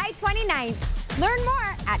 Saturday, July 29th. Learn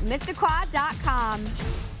more at Missisquoi.com.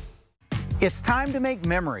 It's time to make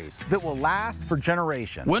memories that will last for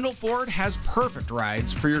generations. Wendell Ford has perfect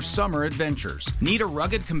rides for your summer adventures. Need a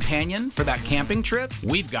rugged companion for that camping trip?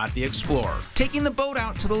 We've got the Explorer. Taking the boat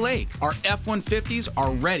out to the lake? Our F-150s are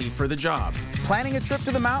ready for the job. Planning a trip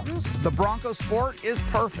to the mountains? The Bronco Sport is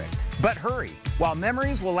perfect. But hurry, while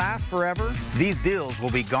memories will last forever, these deals will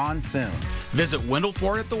be gone soon. Visit Wendell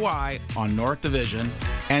Ford at the Y on North Division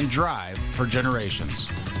and drive for generations.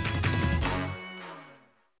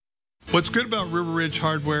 What's good about River Ridge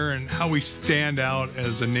Hardware and how we stand out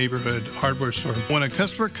as a neighborhood hardware store? When a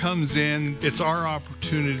customer comes in, it's our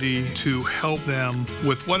opportunity to help them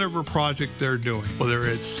with whatever project they're doing, whether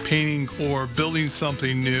it's painting or building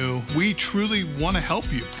something new. We truly want to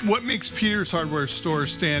help you. What makes Peter's Hardware Store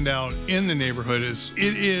stand out in the neighborhood is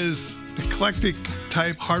it is eclectic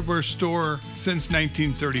type hardware store since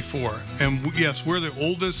 1934. And yes, we're the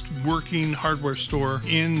oldest working hardware store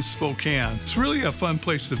in Spokane. It's really a fun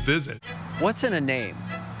place to visit. What's in a name?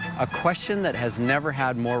 A question that has never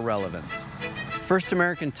had more relevance. First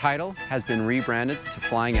American Title has been rebranded to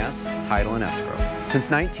Flying S Title and Escrow. Since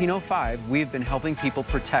 1905, we've been helping people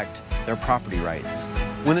protect their property rights.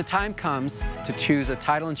 When the time comes to choose a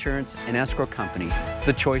title insurance and escrow company,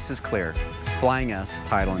 the choice is clear. Flying S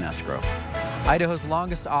Title and Escrow. Idaho's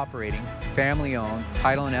longest operating, family-owned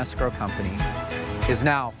title and escrow company is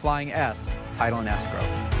now Flying S Title and Escrow.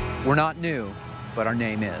 We're not new, but our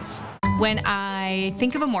name is. When I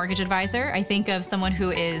think of a mortgage advisor, I think of someone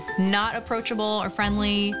who is not approachable or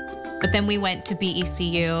friendly. But then we went to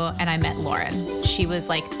BECU and I met Lauren. She was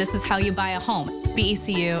like, this is how you buy a home.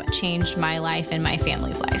 BECU changed my life and my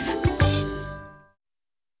family's life.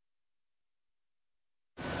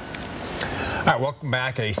 All right, welcome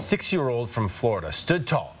back. A 6-year-old from Florida stood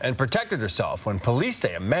tall and protected herself when police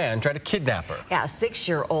say a man tried to kidnap her. Yeah,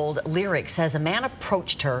 6-year-old Lyric says a man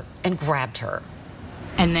approached her and grabbed her.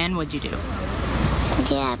 And then what'd you do?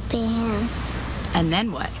 Grabbed him. And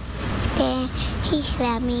then what? Then he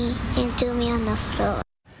slapped me and threw me on the floor.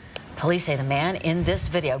 Police say the man in this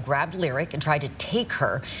video grabbed Lyric and tried to take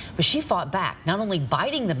her, but she fought back, not only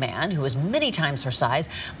biting the man, who was many times her size,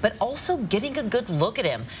 but also getting a good look at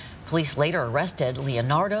him. Police later arrested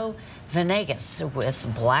Leonardo Venegas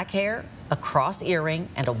with black hair, a cross earring,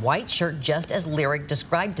 and a white shirt, just as Lyric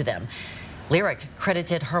described to them. Lyric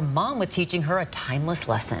credited her mom with teaching her a timeless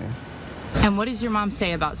lesson. And what does your mom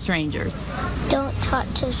say about strangers? Don't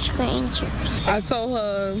talk to strangers. I told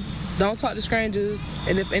her, don't talk to strangers,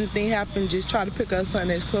 and if anything happens, just try to pick up something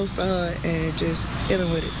that's close to her and just hit her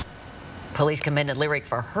with it. Police commended Lyric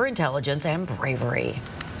for her intelligence and bravery.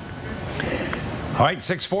 All right,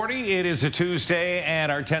 6:40, it is a Tuesday, and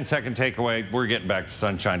our 10-second takeaway, we're getting back to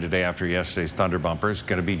sunshine today after yesterday's thunder bumpers.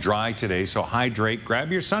 Going to be dry today, so hydrate. Grab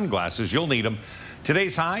your sunglasses. You'll need them.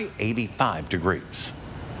 Today's high, 85 degrees.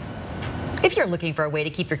 If you're looking for a way to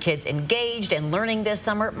keep your kids engaged and learning this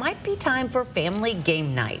summer, it might be time for family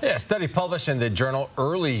game night. Yeah, a study published in the journal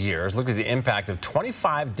Early Years looked at the impact of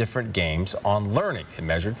 25 different games on learning. It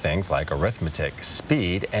measured things like arithmetic,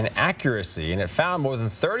 speed, and accuracy, and it found more than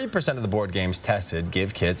 30% of the board games tested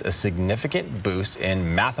give kids a significant boost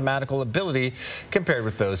in mathematical ability compared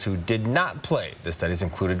with those who did not play. The studies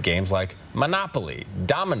included games like Monopoly,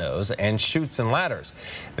 Dominoes, and Chutes and Ladders.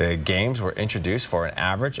 The games were introduced for an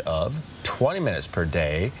average of 20 minutes per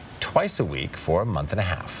day, twice a week for a month and a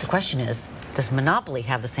half. The question is, does Monopoly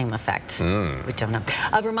have the same effect? We don't know.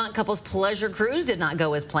 A Vermont couple's pleasure cruise did not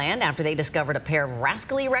go as planned after they discovered a pair of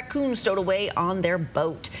rascally raccoons stowed away on their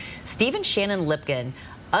boat. Steve and Shannon Lipkin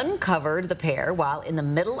uncovered the pair while in the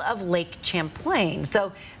middle of Lake Champlain,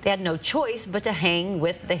 so they had no choice but to hang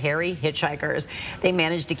with the hairy hitchhikers. They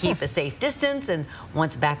managed to keep a safe distance, and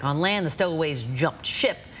once back on land, the stowaways jumped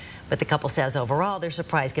ship. But the couple says overall, their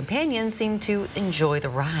surprise companions seemed to enjoy the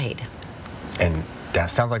ride. And that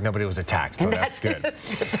sounds like nobody was attacked, so that's good.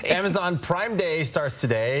 Amazon Prime Day starts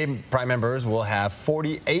today. Prime members will have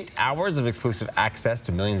 48 hours of exclusive access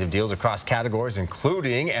to millions of deals across categories,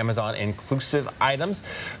 including Amazon inclusive items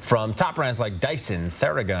from top brands like Dyson,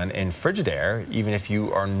 Theragun, and Frigidaire. Even if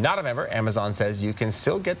you are not a member, Amazon says you can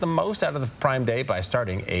still get the most out of the Prime Day by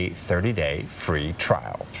starting a 30-day free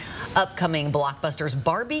trial. Upcoming blockbusters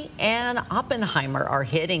Barbie and Oppenheimer are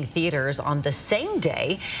hitting theaters on the same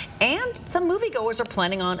day, and some moviegoers are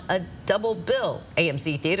planning on a double bill.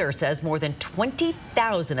 AMC Theater says more than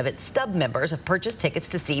 20,000 of its stub members have purchased tickets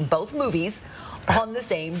to see both movies on the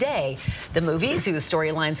same day. The movies, whose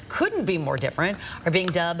storylines couldn't be more different, are being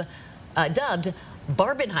dubbed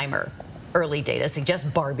Barbenheimer. Early data suggests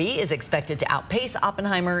Barbie is expected to outpace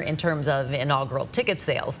Oppenheimer in terms of inaugural ticket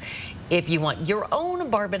sales. If you want your own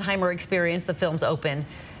Barbenheimer experience, the films open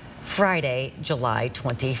Friday, July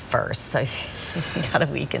 21st. So you got a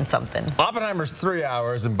week and something. Oppenheimer's 3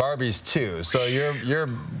 hours and Barbie's 2. So you're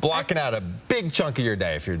blocking out a big chunk of your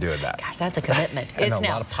day if you're doing that. Gosh, that's a commitment. I know, It's now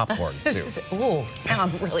a lot of popcorn, too. Ooh, now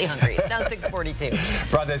I'm really hungry. It's now 6:42.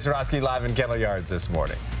 Bronte Swarovski live in Kendall Yards this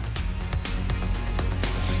morning.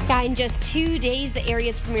 Yeah, in just 2 days, the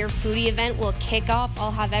area's premier foodie event will kick off.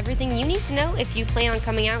 I'll have everything you need to know if you plan on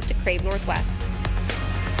coming out to Crave Northwest.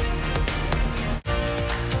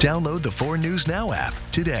 Download the 4 News Now app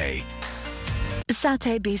today.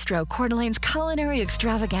 Satay Bistro, Coeur d'Alene's culinary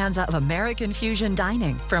extravaganza of American fusion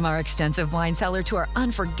dining. From our extensive wine cellar to our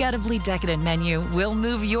unforgettably decadent menu, we'll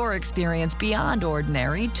move your experience beyond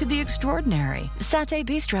ordinary to the extraordinary. Satay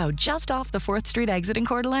Bistro, just off the 4th Street exit in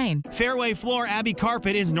Coeur d'Alene. Fairway Floor Abbey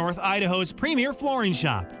Carpet is North Idaho's premier flooring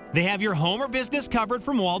shop. They have your home or business covered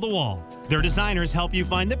from wall to wall. Their designers help you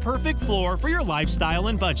find the perfect floor for your lifestyle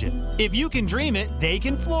and budget. If you can dream it, they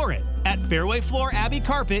can floor it. At Fairway Floor Abbey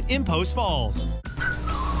Carpet in Post Falls.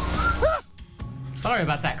 Sorry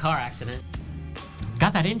about that car accident.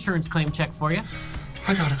 Got that insurance claim check for you.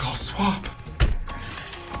 I gotta call SWAP.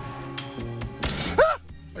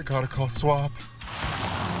 I gotta call SWAP.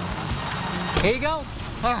 Here you go.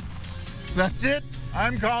 That's it?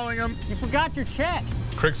 I'm calling them. You forgot your check.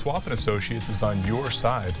 Craig Swap & Associates is on your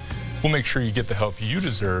side. We'll make sure you get the help you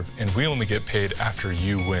deserve, and we only get paid after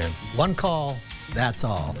you win. One call, that's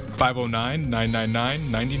all.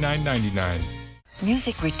 509-999-9999.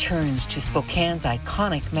 Music returns to Spokane's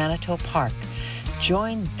iconic Manitou Park.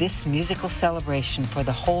 Join this musical celebration for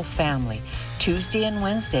the whole family, Tuesday and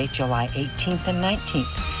Wednesday, July 18th and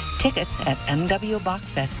 19th. Tickets at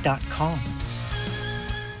mwbachfest.com.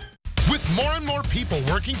 With more and more people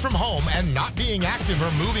working from home and not being active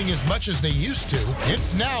or moving as much as they used to,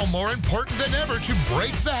 it's now more important than ever to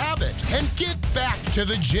break the habit and get back to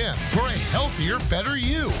the gym for a healthier, better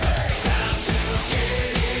you.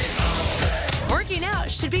 Working out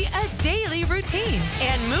should be a daily routine,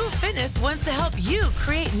 and Move Fitness wants to help you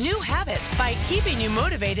create new habits by keeping you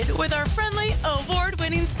motivated with our friendly,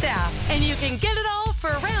 award-winning staff. And you can get it all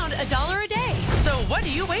for around $1 a day. So what are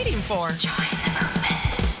you waiting for? Join the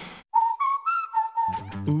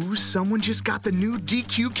movement. Ooh, someone just got the new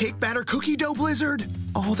DQ Cake Batter Cookie Dough Blizzard.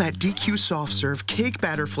 All that DQ soft serve cake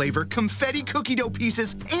batter flavor, confetti cookie dough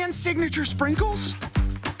pieces, and signature sprinkles?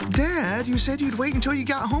 Dad, you said you'd wait until you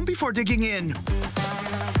got home before digging in.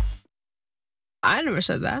 I never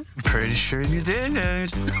said that. Pretty sure you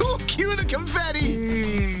didn't. Cue the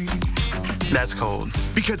confetti. That's cold.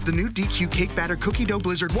 Because the new DQ Cake Batter Cookie Dough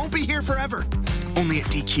Blizzard won't be here forever. Only at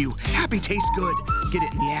DQ. Happy tastes good. Get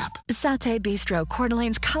it in the app. Satay Bistro, Coeur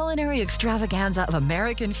d'Alene's culinary extravaganza of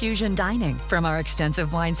American fusion dining. From our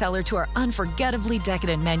extensive wine cellar to our unforgettably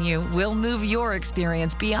decadent menu, we'll move your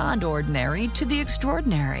experience beyond ordinary to the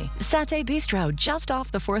extraordinary. Satay Bistro, just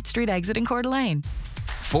off the 4th Street exit in Coeur d'Alene.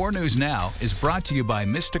 4 News Now is brought to you by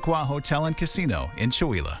Mistaqua Hotel and Casino in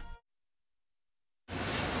Chewelah.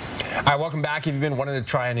 All right, welcome back. If you've been wanting to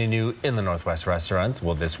try any new In the Northwest restaurants,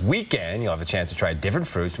 well, this weekend you'll have a chance to try different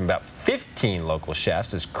foods from about 15 local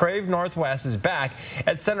chefs as Crave Northwest is back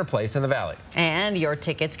at Center Place in the Valley. And your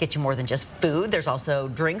tickets get you more than just food. There's also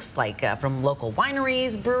drinks like from local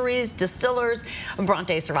wineries, breweries, distillers.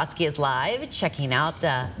 Bronte Saratsky is live checking out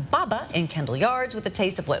Baba in Kendall Yards with a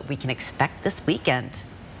taste of what we can expect this weekend.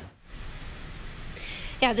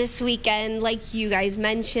 Yeah, this weekend, like you guys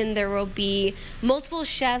mentioned, there will be multiple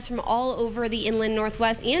chefs from all over the Inland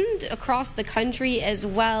Northwest and across the country as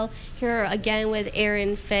well. Here again with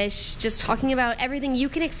Aaron Fish, just talking about everything you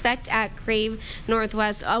can expect at Crave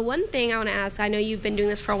Northwest. One thing I want to ask, I know you've been doing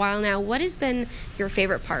this for a while now. What has been your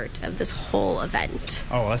favorite part of this whole event?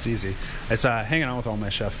 Oh, that's easy. It's hanging out with all my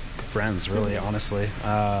chef friends, really, honestly.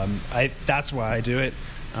 That's why I do it.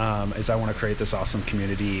 Is I want to create this awesome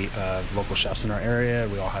community of local chefs in our area.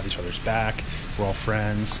 We all have each other's back. We're all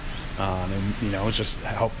friends, and just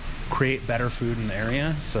help create better food in the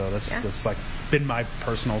area. So that's like been my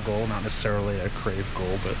personal goal, not necessarily a Crave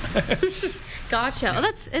goal, but. Gotcha. Well,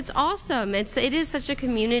 it's awesome. It is such a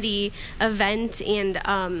community event, and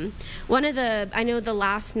I know the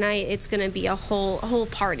last night it's going to be a whole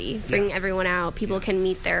party, bring everyone out. People can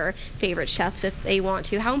meet their favorite chefs if they want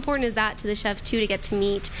to. How important is that to the chefs too, to get to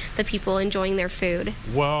meet the people enjoying their food?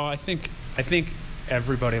 Well, I think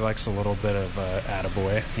everybody likes a little bit of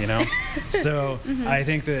attaboy, So I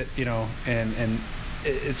think that and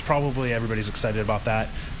it's probably everybody's excited about that,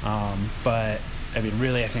 but. I mean,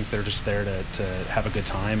 really, I think they're just there to have a good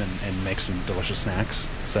time and make some delicious snacks.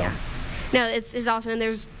 So. Yeah. No, it's awesome. And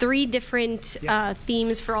there's 3 different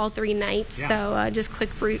themes for all 3 nights. Yeah. So just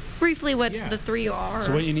briefly what the 3 are.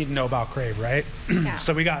 So what you need to know about Crave, right?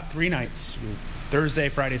 So we got 3 nights, Thursday,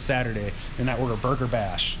 Friday, Saturday. In that order, Burger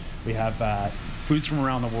Bash. We have foods from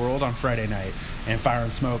around the world on Friday night, and Fire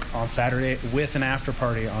and Smoke on Saturday, with an after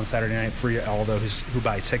party on Saturday night for all those who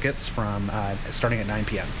buy tickets from starting at 9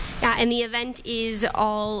 p.m. Yeah, and the event is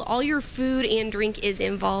all your food and drink is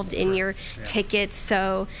involved in your tickets.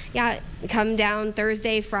 So yeah, come down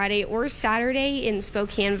Thursday, Friday, or Saturday in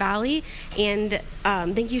Spokane Valley. And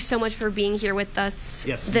thank you so much for being here with us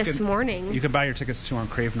this morning. You can buy your tickets too on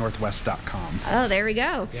cravenorthwest.com. Oh, there we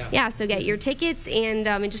go. Yeah, so get your tickets and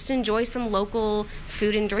just enjoy some local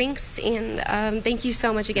food and drinks. And thank you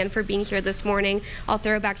so much again for being here this morning. I'll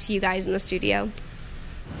throw it back to you guys in the studio.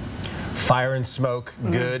 Fire and Smoke,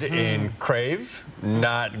 good in Crave,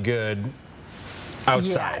 not good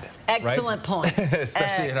outside. Yes, excellent point.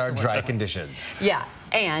 Especially in our dry conditions. Yeah,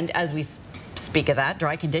 and as we speak of that,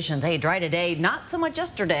 dry conditions. Hey, dry today, not so much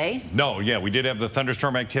yesterday. No, yeah, we did have the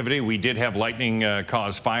thunderstorm activity. We did have lightning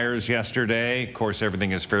cause fires yesterday. Of course,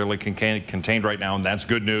 everything is fairly contained right now, and that's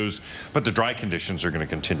good news. But the dry conditions are going to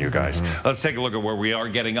continue, guys. Let's take a look at where we are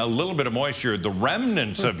getting a little bit of moisture, the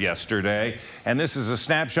remnants of yesterday. And this is a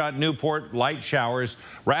snapshot. Newport, light showers.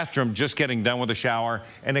 Rathdrum just getting done with a shower,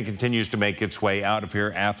 and it continues to make its way out of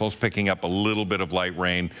here. Athol's picking up a little bit of light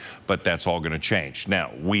rain, but that's all going to change.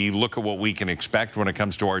 Now, we look at what we can expect when it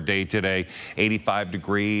comes to our day today. 85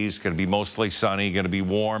 degrees, going to be mostly sunny, going to be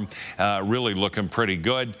warm, really looking pretty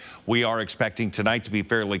good. We are expecting tonight to be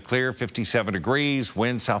fairly clear, 57 degrees,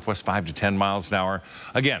 wind southwest 5 to 10 miles an hour.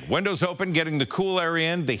 Again, windows open, getting the cool air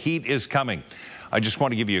in. The heat is coming. I just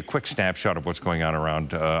want to give you a quick snapshot of what's going on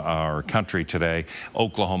around our country today.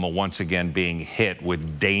 Oklahoma once again being hit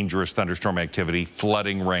with dangerous thunderstorm activity,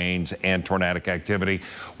 flooding rains, and tornadic activity.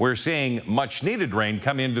 We're seeing much needed rain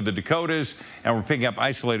come into the Dakotas, and we're picking up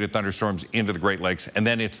isolated thunderstorms into the Great Lakes. And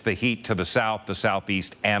then it's the heat to the south, the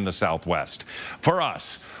southeast, and the southwest. For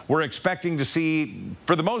us, We're expecting to see,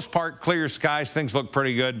 for the most part, clear skies. Things look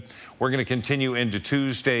pretty good. We're going to continue into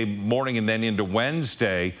Tuesday morning and then into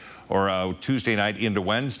Wednesday, or Tuesday night into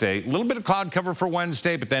Wednesday. A little bit of cloud cover for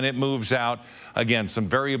Wednesday, but then it moves out. Again, some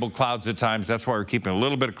variable clouds at times. That's why we're keeping a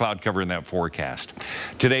little bit of cloud cover in that forecast.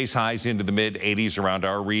 Today's highs into the mid-80s around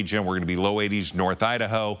our region. We're going to be low 80s North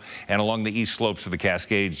Idaho, and along the east slopes of the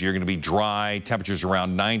Cascades, you're going to be dry, temperatures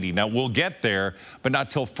around 90. Now, we'll get there, but not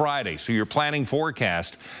till Friday. So your planning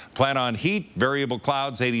forecast, plan on heat, variable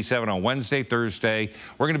clouds, 87 on Wednesday, Thursday.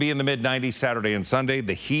 We're going to be in the mid-90s Saturday and Sunday.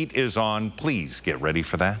 The heat is on. Please get ready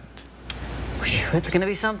for that. It's going to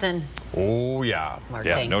be something. Oh, yeah. Mark,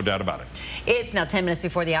 yeah, thanks. no doubt about it. It's now 10 minutes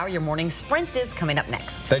before the hour. Your morning sprint is coming up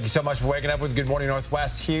next. Thank you so much for waking up with Good Morning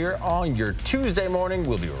Northwest here on your Tuesday morning.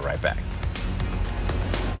 We'll be right back.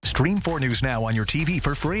 Stream 4 News Now on your TV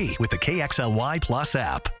for free with the KXLY Plus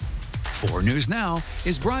app. 4 News Now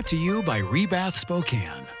is brought to you by Rebath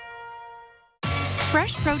Spokane.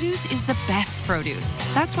 Fresh produce is the best produce.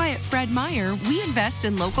 That's why at Fred Meyer, we invest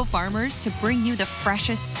in local farmers to bring you the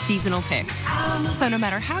freshest seasonal picks. So no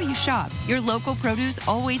matter how you shop, your local produce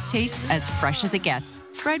always tastes as fresh as it gets.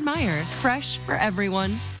 Fred Meyer, fresh for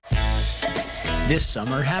everyone. This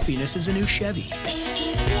summer, happiness is a new Chevy.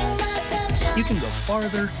 You can go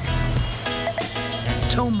farther,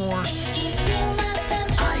 tow more,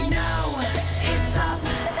 I know, it's up,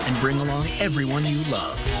 and bring along everyone you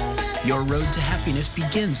love. Your road to happiness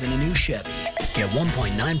begins in a new Chevy. Get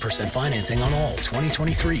 1.9% financing on all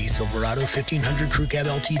 2023 Silverado 1500 Crew Cab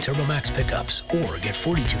LT Turbo Max pickups, or get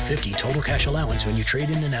 $4,250 total cash allowance when you trade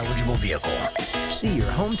in an eligible vehicle. See your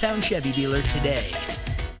hometown Chevy dealer today.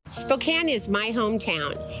 Spokane is my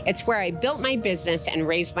hometown. It's where I built my business and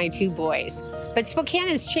raised my 2 boys. But Spokane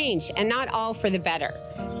has changed, and not all for the better.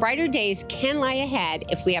 Brighter days can lie ahead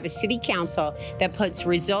if we have a city council that puts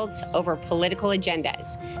results over political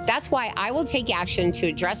agendas. That's why I will take action to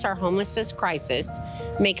address our homelessness crisis,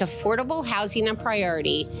 make affordable housing a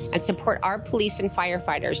priority, and support our police and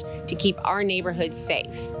firefighters to keep our neighborhoods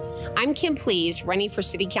safe. I'm Kim Please, running for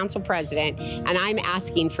City Council President, and I'm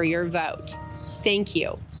asking for your vote. Thank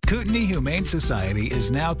you. Kootenai Humane Society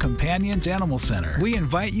is now Companions Animal Center. We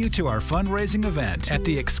invite you to our fundraising event at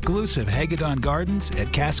the exclusive Hagadon Gardens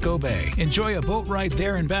at Casco Bay. Enjoy a boat ride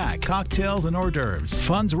there and back, cocktails and hors d'oeuvres.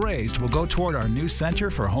 Funds raised will go toward our new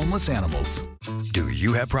center for homeless animals. Do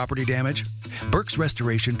you have property damage? Burke's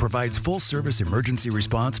Restoration provides full-service emergency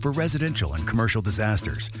response for residential and commercial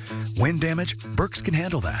disasters. Wind damage? Burke's can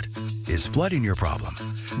handle that. Is flooding your problem?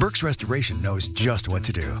 Burke's Restoration knows just what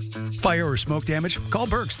to do. Fire or smoke damage? Call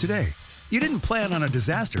Burke's today. You didn't plan on a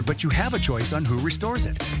disaster, but you have a choice on who restores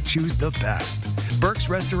it. Choose the best. Burke's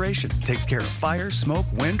Restoration takes care of fire, smoke,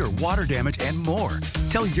 wind, or water damage and more.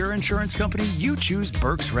 Tell your insurance company you choose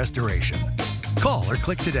Burke's Restoration. Call or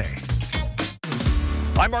click today.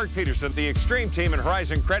 I'm Mark Peterson, the Extreme Team and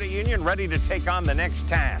Horizon Credit Union, ready to take on the next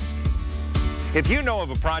task. If you know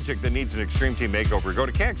of a project that needs an Extreme Team makeover, go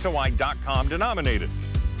to KXLY.com to nominate it.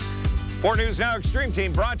 4 News Now Extreme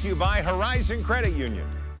Team brought to you by Horizon Credit Union.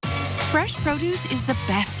 Fresh produce is the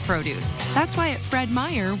best produce. That's why at Fred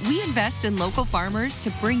Meyer, we invest in local farmers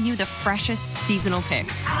to bring you the freshest seasonal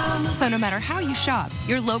picks. So no matter how you shop,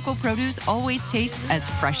 your local produce always tastes as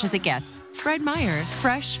fresh as it gets. Fred Meyer,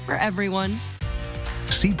 fresh for everyone.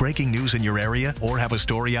 See breaking news in your area or have a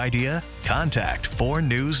story idea? Contact 4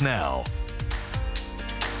 News Now.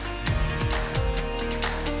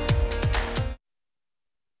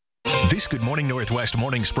 This Good Morning Northwest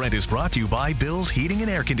Morning Sprint is brought to you by Bill's Heating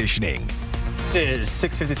and Air Conditioning. It is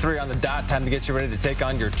 6:53 on the dot. Time to get you ready to take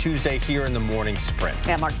on your Tuesday here in the morning sprint.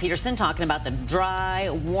 Yeah, Mark Peterson talking about the dry,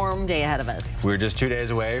 warm day ahead of us. We're just 2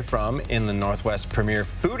 days away from Inland Northwest premier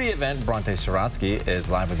foodie event. Bronte Saratsky is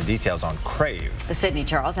live with the details on Crave. The Sydney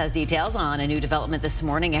Charles has details on a new development this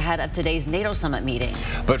morning ahead of today's NATO summit meeting.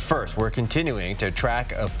 But first, we're continuing to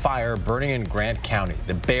track a fire burning in Grant County.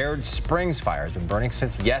 The Baird Springs fire has been burning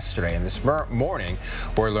since yesterday, and this morning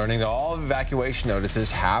we're learning that all evacuation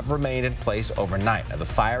notices have remained in place overnight. Now, the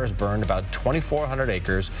fire has burned about 2,400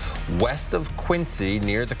 acres west of Quincy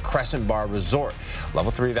near the Crescent Bar Resort.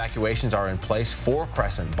 Level 3 evacuations are in place for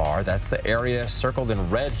Crescent Bar. That's the area circled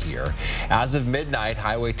in red here. As of midnight,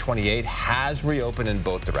 Highway 28 has reopened in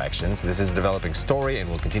both directions. This is a developing story, and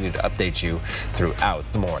we'll continue to update you throughout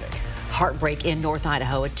the morning. Heartbreak in North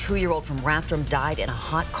Idaho. A 2-year-old from Rathdrum died in a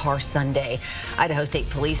hot car Sunday. Idaho State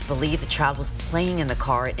Police believe the child was playing in the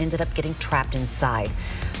car and ended up getting trapped inside.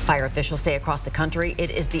 Fire officials say across the country it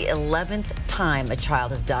is the 11th time a child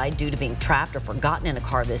has died due to being trapped or forgotten in a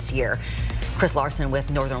car this year. Chris Larson with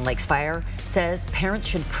Northern Lakes Fire says parents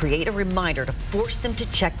should create a reminder to force them to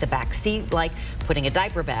check the back seat, like putting a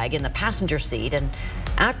diaper bag in the passenger seat, and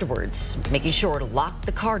afterwards making sure to lock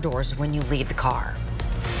the car doors when you leave the car.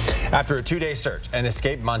 After a 2-day search, an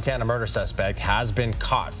escaped Montana murder suspect has been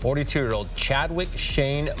caught. 42-year-old Chadwick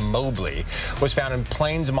Shane Mobley was found in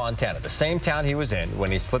Plains, Montana, the same town he was in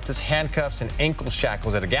when he slipped his handcuffs and ankle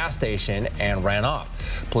shackles at a gas station and ran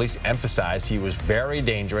off. Police emphasized he was very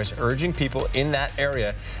dangerous, urging people in that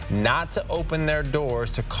area not to open their doors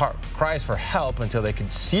to cries for help until they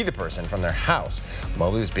could see the person from their house.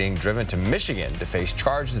 Mobley was being driven to Michigan to face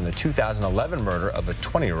charges in the 2011 murder of a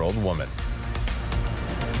 20-year-old woman.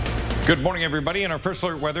 Good morning, everybody. In our first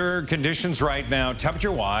alert weather conditions right now,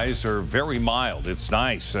 temperature-wise, are very mild. It's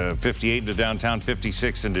nice. 58 into downtown,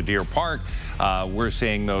 56 into Deer Park. We're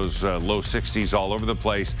seeing those low 60s all over the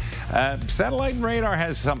place. Satellite and radar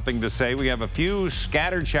has something to say. We have a few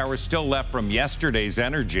scattered showers still left from yesterday's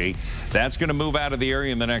energy. That's going to move out of the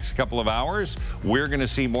area in the next couple of hours. We're going to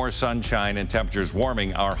see more sunshine and temperatures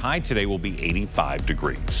warming. Our high today will be 85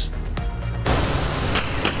 degrees.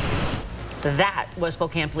 That was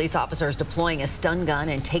Spokane police officers deploying a stun gun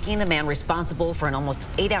and taking the man responsible for an almost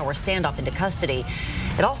 8-hour standoff into custody.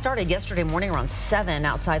 It all started yesterday morning around 7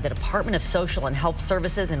 outside the Department of Social and Health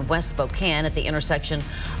Services in West Spokane at the intersection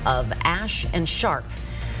of Ash and Sharp.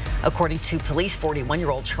 According to police,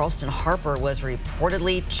 41-year-old Charleston Harper was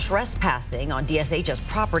reportedly trespassing on DSHS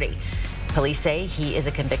property. Police say he is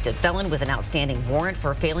a convicted felon with an outstanding warrant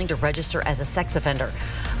for failing to register as a sex offender.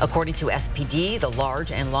 According to SPD, the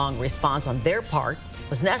large and long response on their part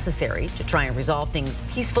was necessary to try and resolve things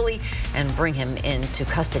peacefully and bring him into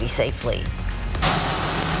custody safely.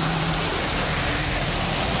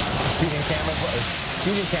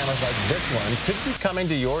 Speeding cameras like this one could be coming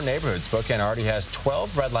to your neighborhood. Spokane already has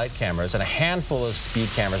 12 red light cameras and a handful of speed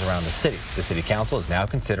cameras around the city. The city council is now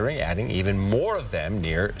considering adding even more of them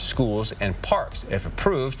near schools and parks. If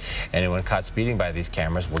approved, anyone caught speeding by these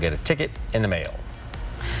cameras will get a ticket in the mail.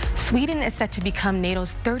 Sweden is set to become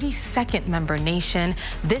NATO's 32nd member nation.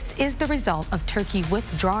 This is the result of Turkey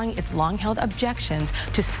withdrawing its long-held objections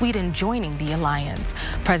to Sweden joining the alliance.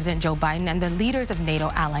 President Joe Biden and the leaders of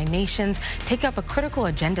NATO ally nations take up a critical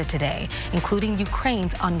agenda today, including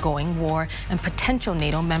Ukraine's ongoing war and potential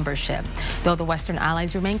NATO membership. Though the Western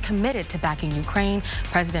allies remain committed to backing Ukraine,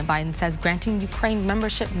 President Biden says granting Ukraine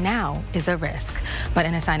membership now is a risk. But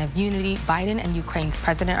in a sign of unity, Biden and Ukraine's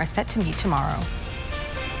president are set to meet tomorrow.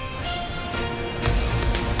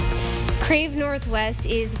 Crave Northwest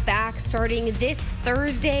is back starting this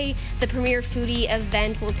Thursday. The Premier Foodie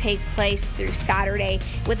event will take place through Saturday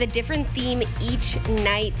with a different theme each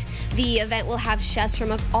night. The event will have chefs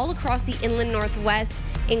from all across the Inland Northwest,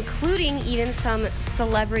 including even some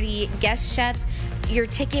celebrity guest chefs. Your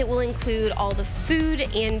ticket will include all the food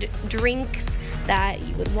and drinks that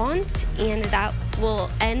you would want, and that will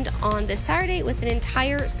end on this Saturday with an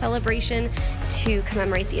entire celebration to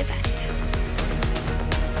commemorate the event.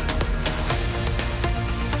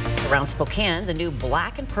 Around Spokane, the new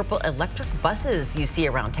black and purple electric buses you see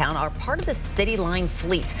around town are part of the City Line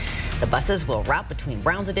fleet. The buses will route between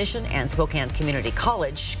Browns Addition and Spokane Community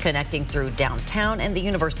College, connecting through downtown and the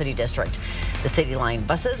University District. The City Line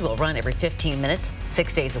buses will run every 15 minutes,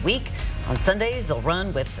 6 days a week. On Sundays, they'll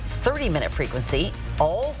run with 30-minute frequency.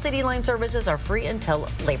 All City Line services are free until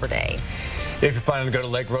Labor Day. If you're planning to go to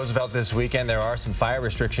Lake Roosevelt this weekend, there are some fire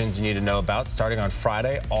restrictions you need to know about. Starting on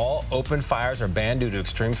Friday, all open fires are banned due to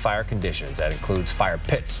extreme fire conditions. That includes fire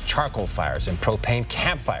pits, charcoal fires, and propane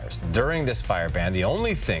campfires. During this fire ban, the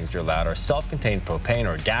only things you're allowed are self-contained propane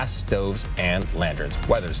or gas stoves and lanterns.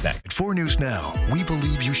 Weather's next. At 4 News Now, we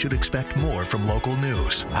believe you should expect more from local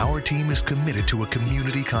news. Our team is committed to a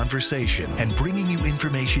community conversation and bringing you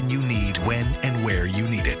information you need when and where you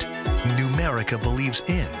need it. Numerica believes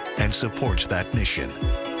in and supports that mission.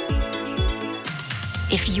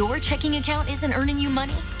 If your checking account isn't earning you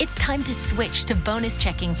money, it's time to switch to bonus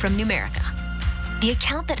checking from Numerica. The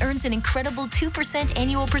account that earns an incredible 2%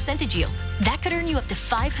 annual percentage yield. That could earn you up to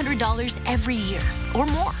 $500 every year or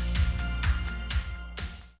more.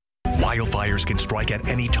 Wildfires can strike at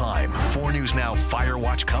any time. 4 News Now Fire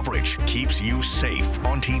Watch coverage keeps you safe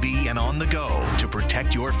on TV and on the go to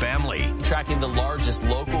protect your family. Tracking the largest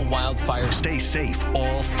local wildfire. Stay safe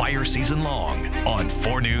all fire season long on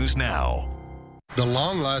 4 News Now. The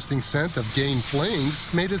long-lasting scent of Gain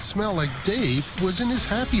Flings made it smell like Dave was in his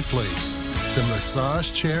happy place, the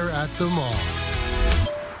massage chair at the mall.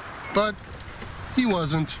 But he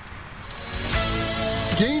wasn't.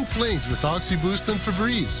 Gain Flings with OxyBoost and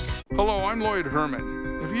Febreze. Hello, I'm Lloyd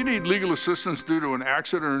Herman. If If you need legal assistance due to an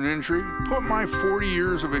accident or an injury, put my 40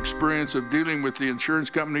 years of experience of dealing with the insurance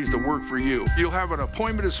companies to work for you. You'll have an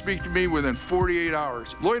appointment to speak to me within 48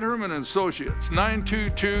 hours. Lloyd Herman & Associates,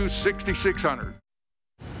 922-6600.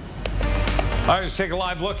 All right, let's take a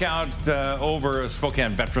live look out over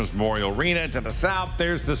Spokane Veterans Memorial Arena. To the south,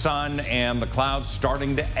 there's the sun and the clouds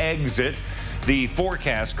starting to exit. The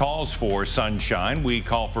forecast calls for sunshine. We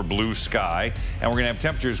call for blue sky, and we're going to have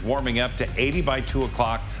temperatures warming up to 80 by 2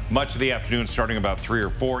 o'clock. Much of the afternoon starting about 3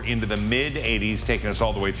 or 4 into the mid-80s, taking us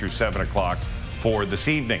all the way through 7 o'clock for this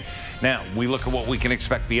evening. Now, we look at what we can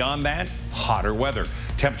expect beyond that. Hotter weather.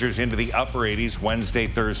 Temperatures into the upper 80s Wednesday,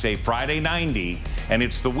 Thursday, Friday 90. And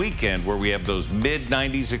it's the weekend where we have those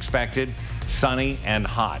mid-90s expected, sunny and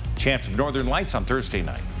hot. Chance of northern lights on Thursday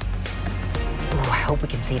night. Ooh, I hope we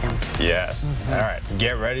can see them. Yes. All right.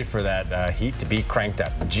 Get ready for that heat to be cranked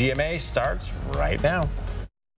up. GMA starts right now.